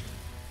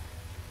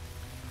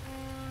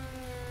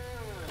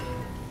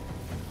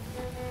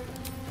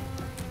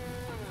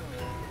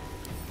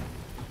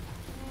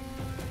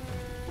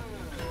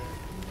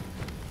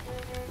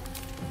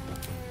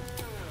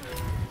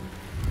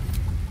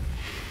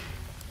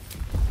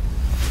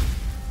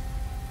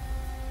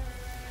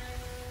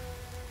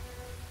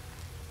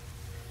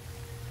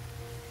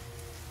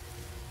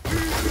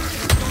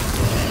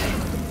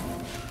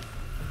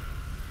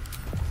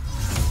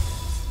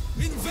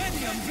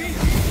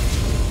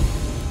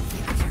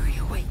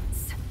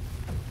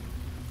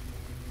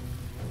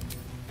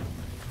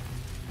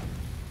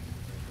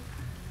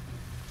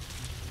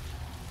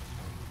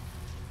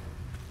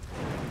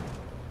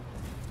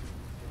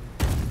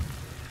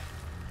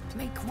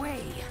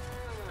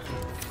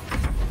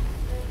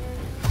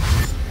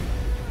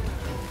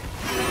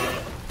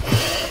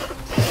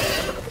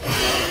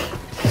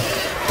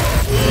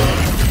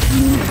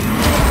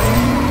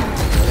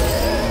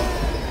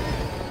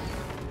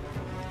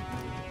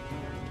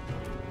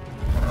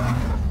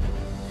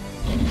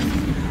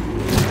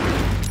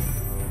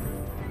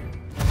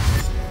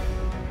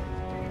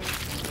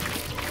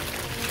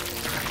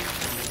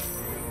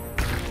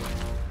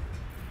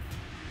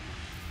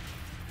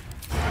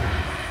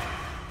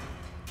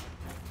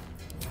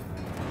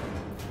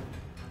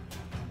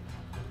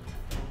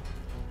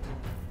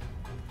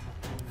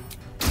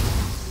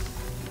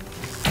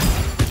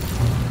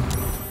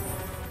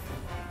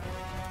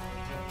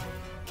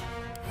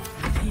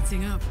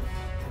 heating up.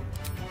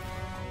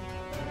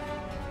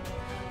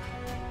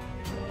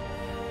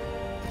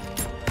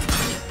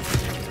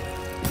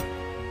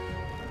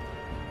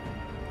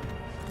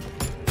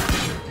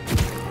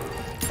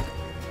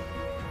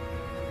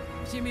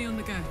 Jimmy on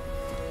the go.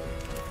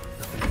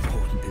 Nothing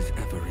important is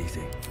ever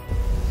easy.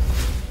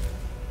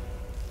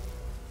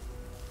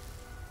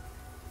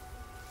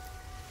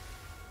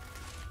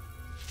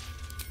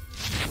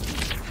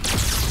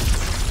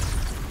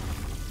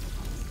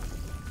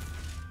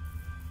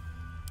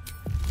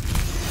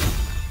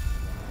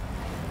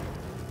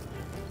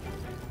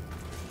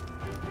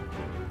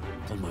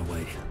 On my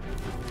way.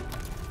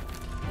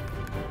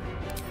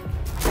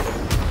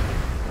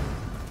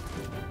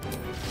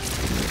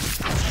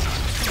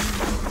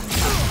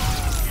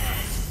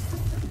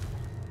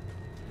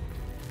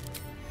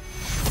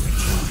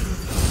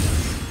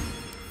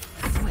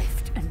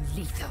 Swift and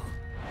lethal.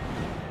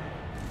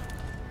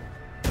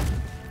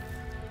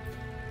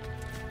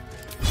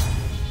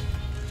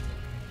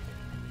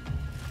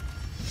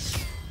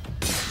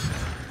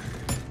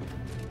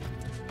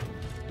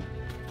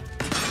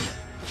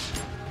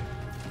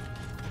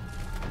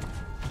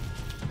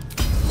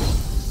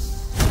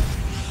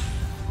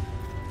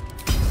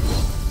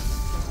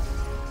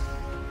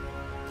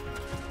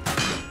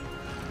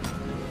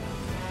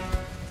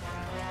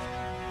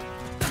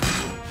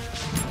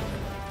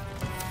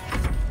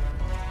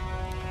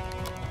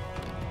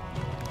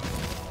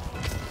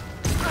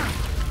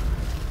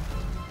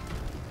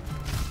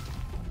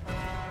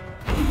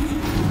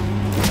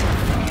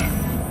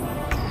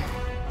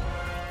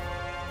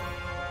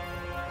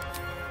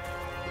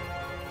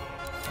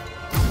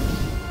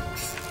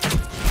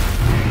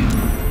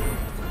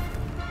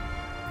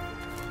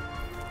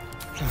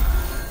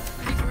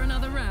 Ready for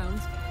another round?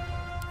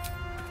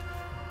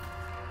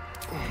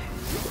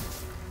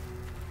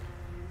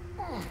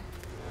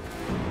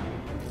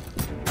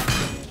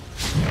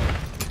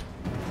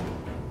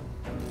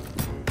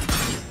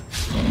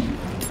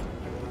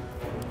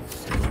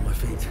 Still on my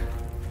feet.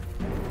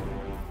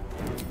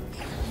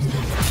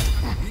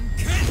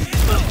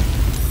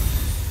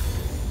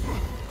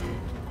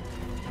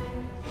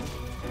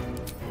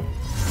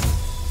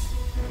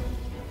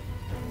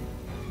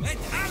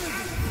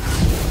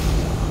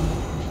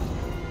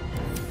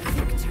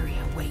 Victory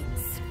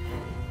awaits.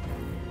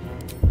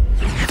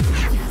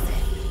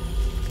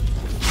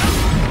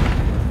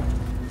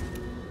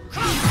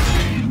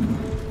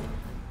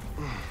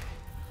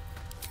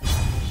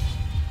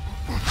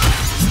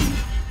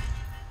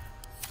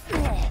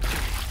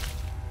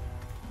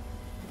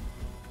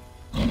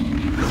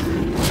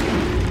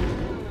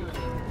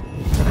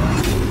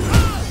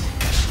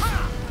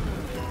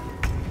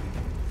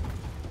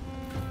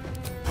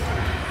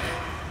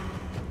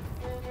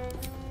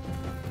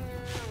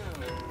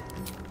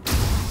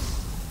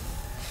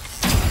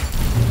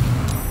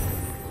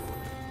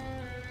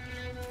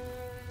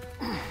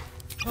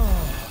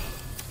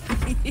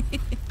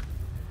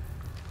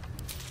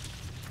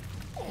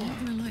 You're not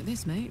gonna like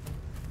this, mate.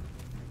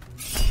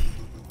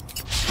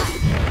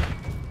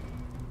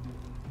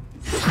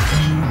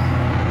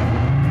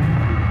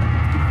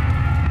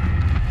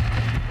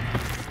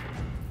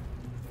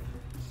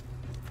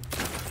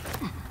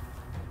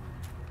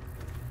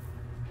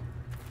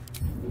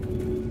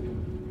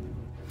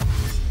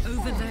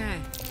 Over there.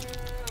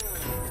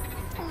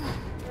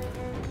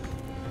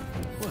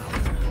 Well,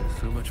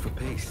 so much for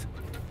peace.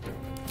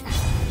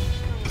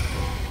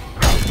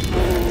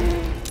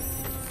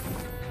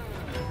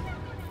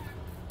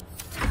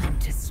 Time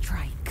to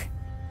strike.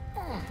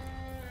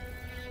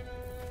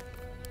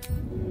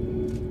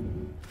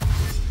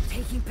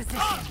 Taking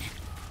position.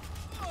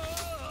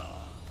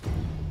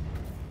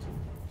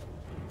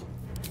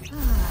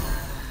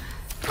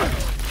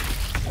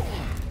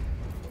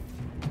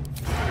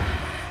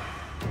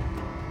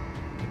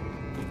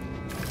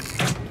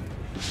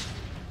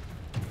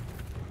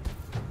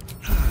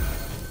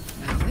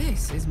 Now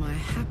this is my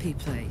happy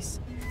place.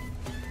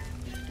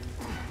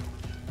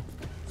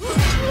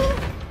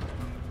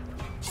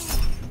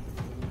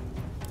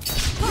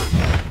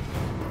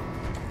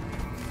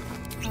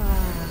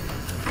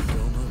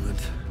 Dull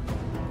moment.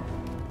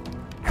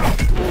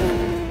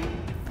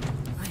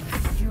 I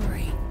am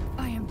fury.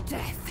 I am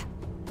death.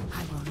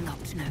 I will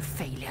not know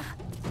failure.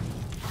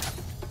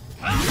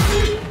 I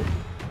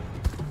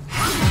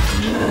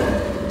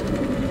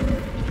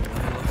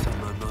lost on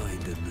my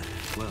mind and,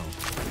 well,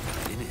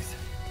 in it.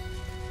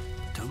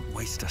 Don't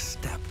waste a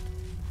step.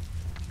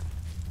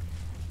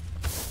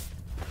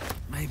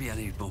 Maybe I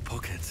need more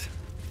pockets.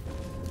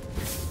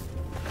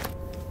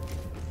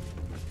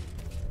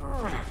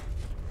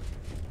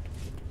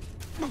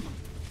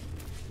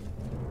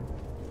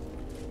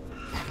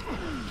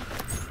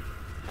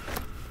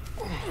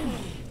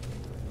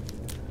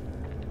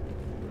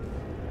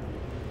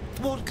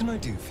 What can I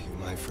do for you,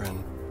 my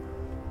friend?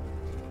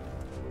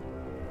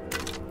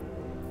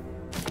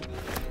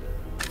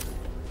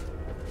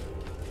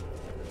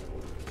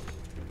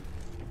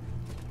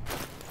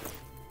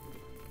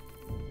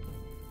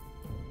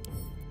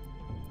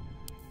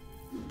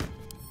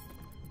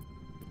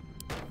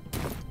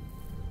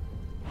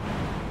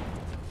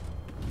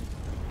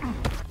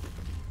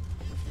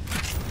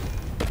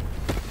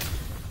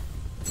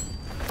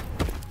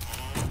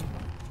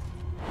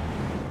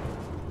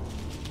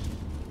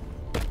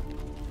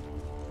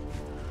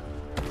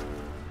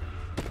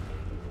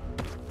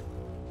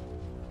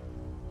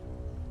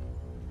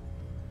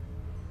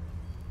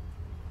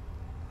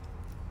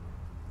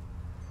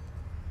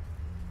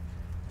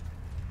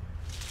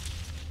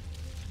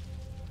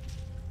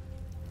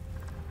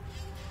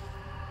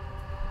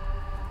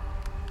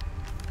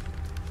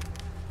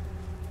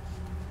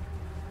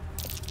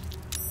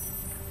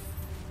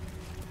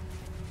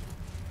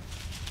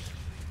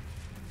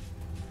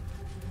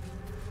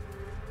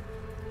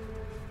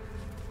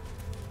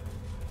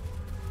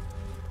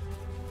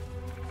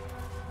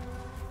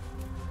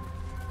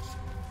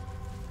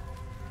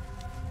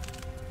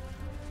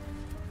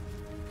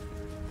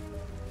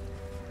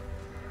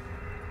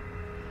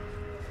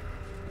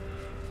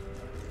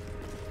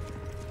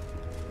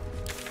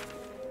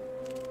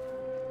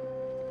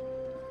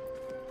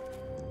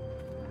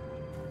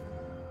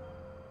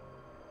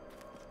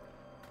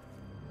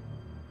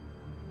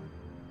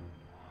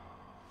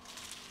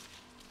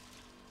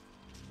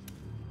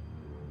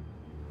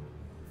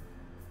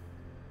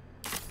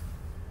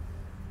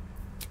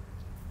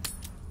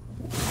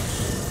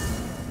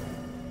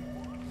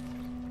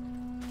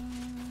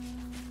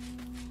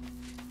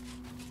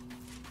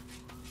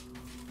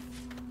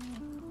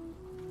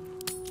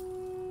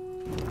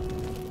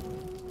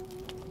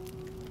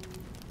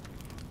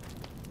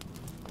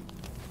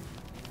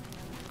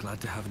 glad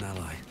to have an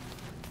ally.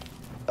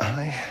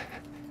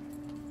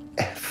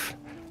 I-F.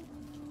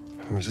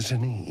 Or is it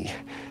an E?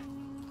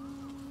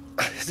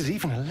 Is it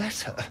even a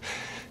letter?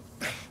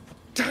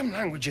 Damn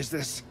language is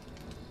this?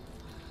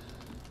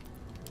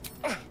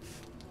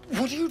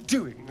 What are you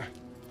doing?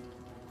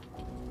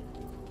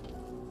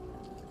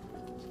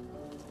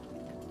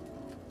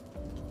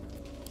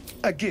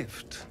 A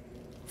gift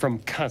from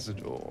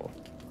Cazador,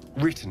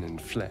 written in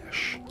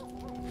flesh.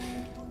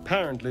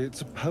 Apparently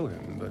it's a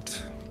poem, but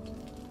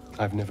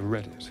I've never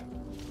read it.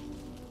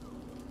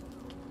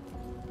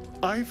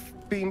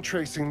 I've been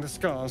tracing the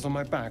scars on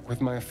my back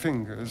with my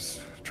fingers,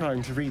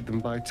 trying to read them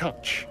by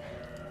touch,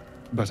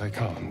 but I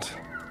can't.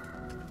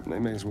 They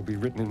may as well be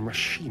written in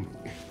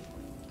Rashini.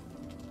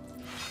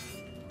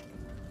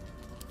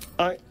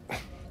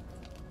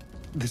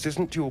 This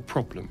isn't your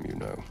problem, you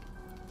know.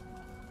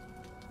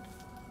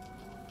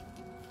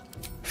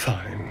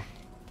 Fine.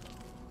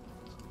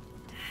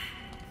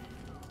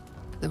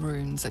 The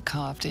runes are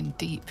carved in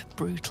deep,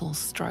 brutal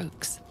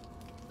strokes,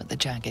 but the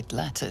jagged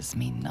letters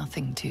mean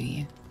nothing to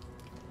you.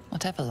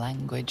 Whatever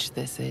language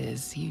this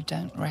is, you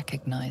don't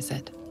recognize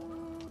it.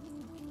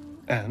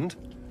 And?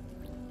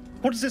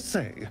 What does it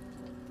say?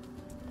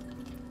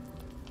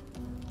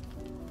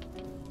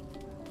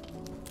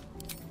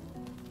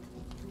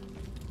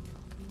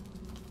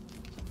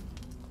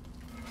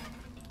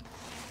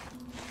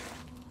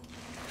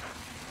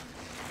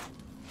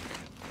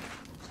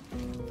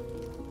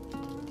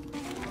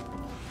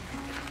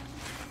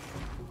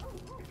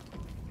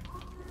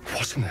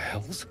 What in the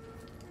hells?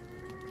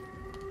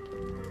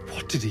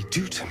 What did he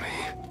do to me?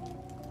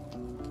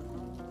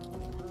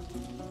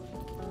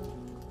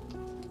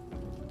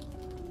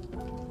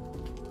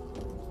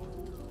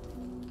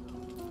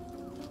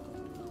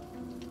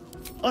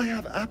 I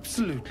have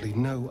absolutely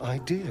no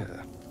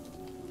idea.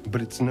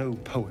 But it's no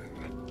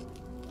poem.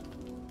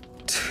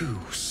 2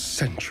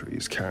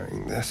 centuries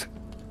carrying this.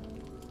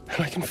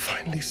 And I can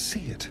finally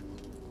see it.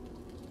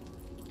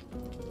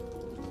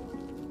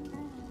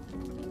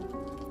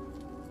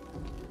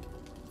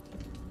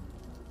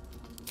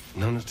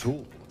 None at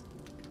all.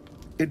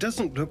 It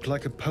doesn't look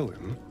like a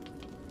poem.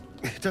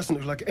 It doesn't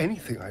look like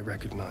anything I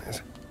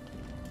recognize.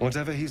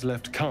 Whatever he's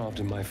left carved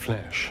in my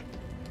flesh,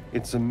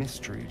 it's a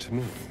mystery to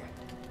me.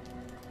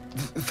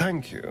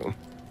 Thank you,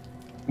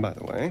 by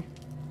the way.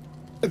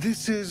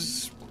 This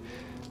is...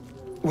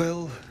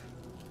 well,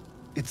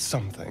 it's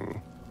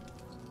something.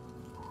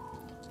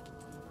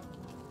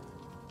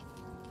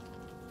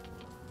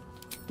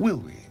 Will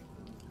we?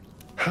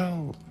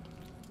 How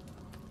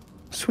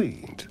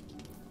sweet.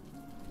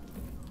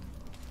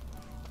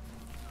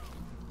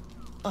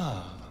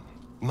 Ah,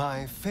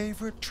 my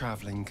favorite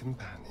traveling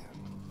companion.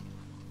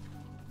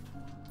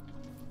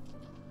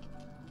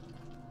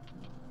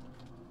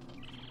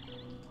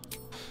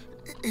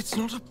 It's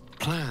not a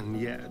plan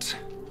yet.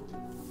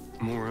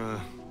 More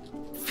a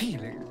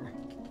feeling.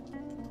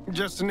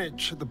 Just an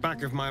itch at the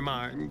back of my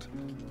mind.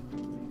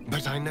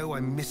 But I know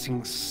I'm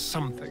missing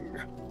something.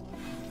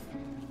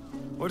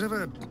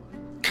 Whatever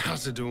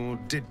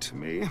Cazador did to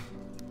me,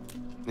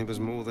 it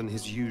was more than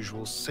his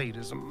usual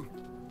sadism.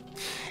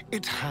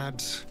 It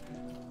had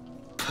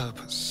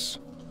purpose.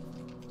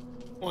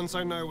 Once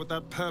I know what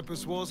that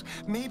purpose was,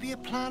 maybe a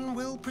plan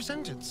will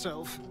present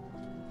itself.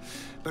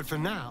 But for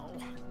now,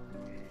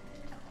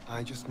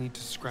 I just need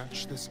to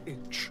scratch this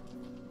itch.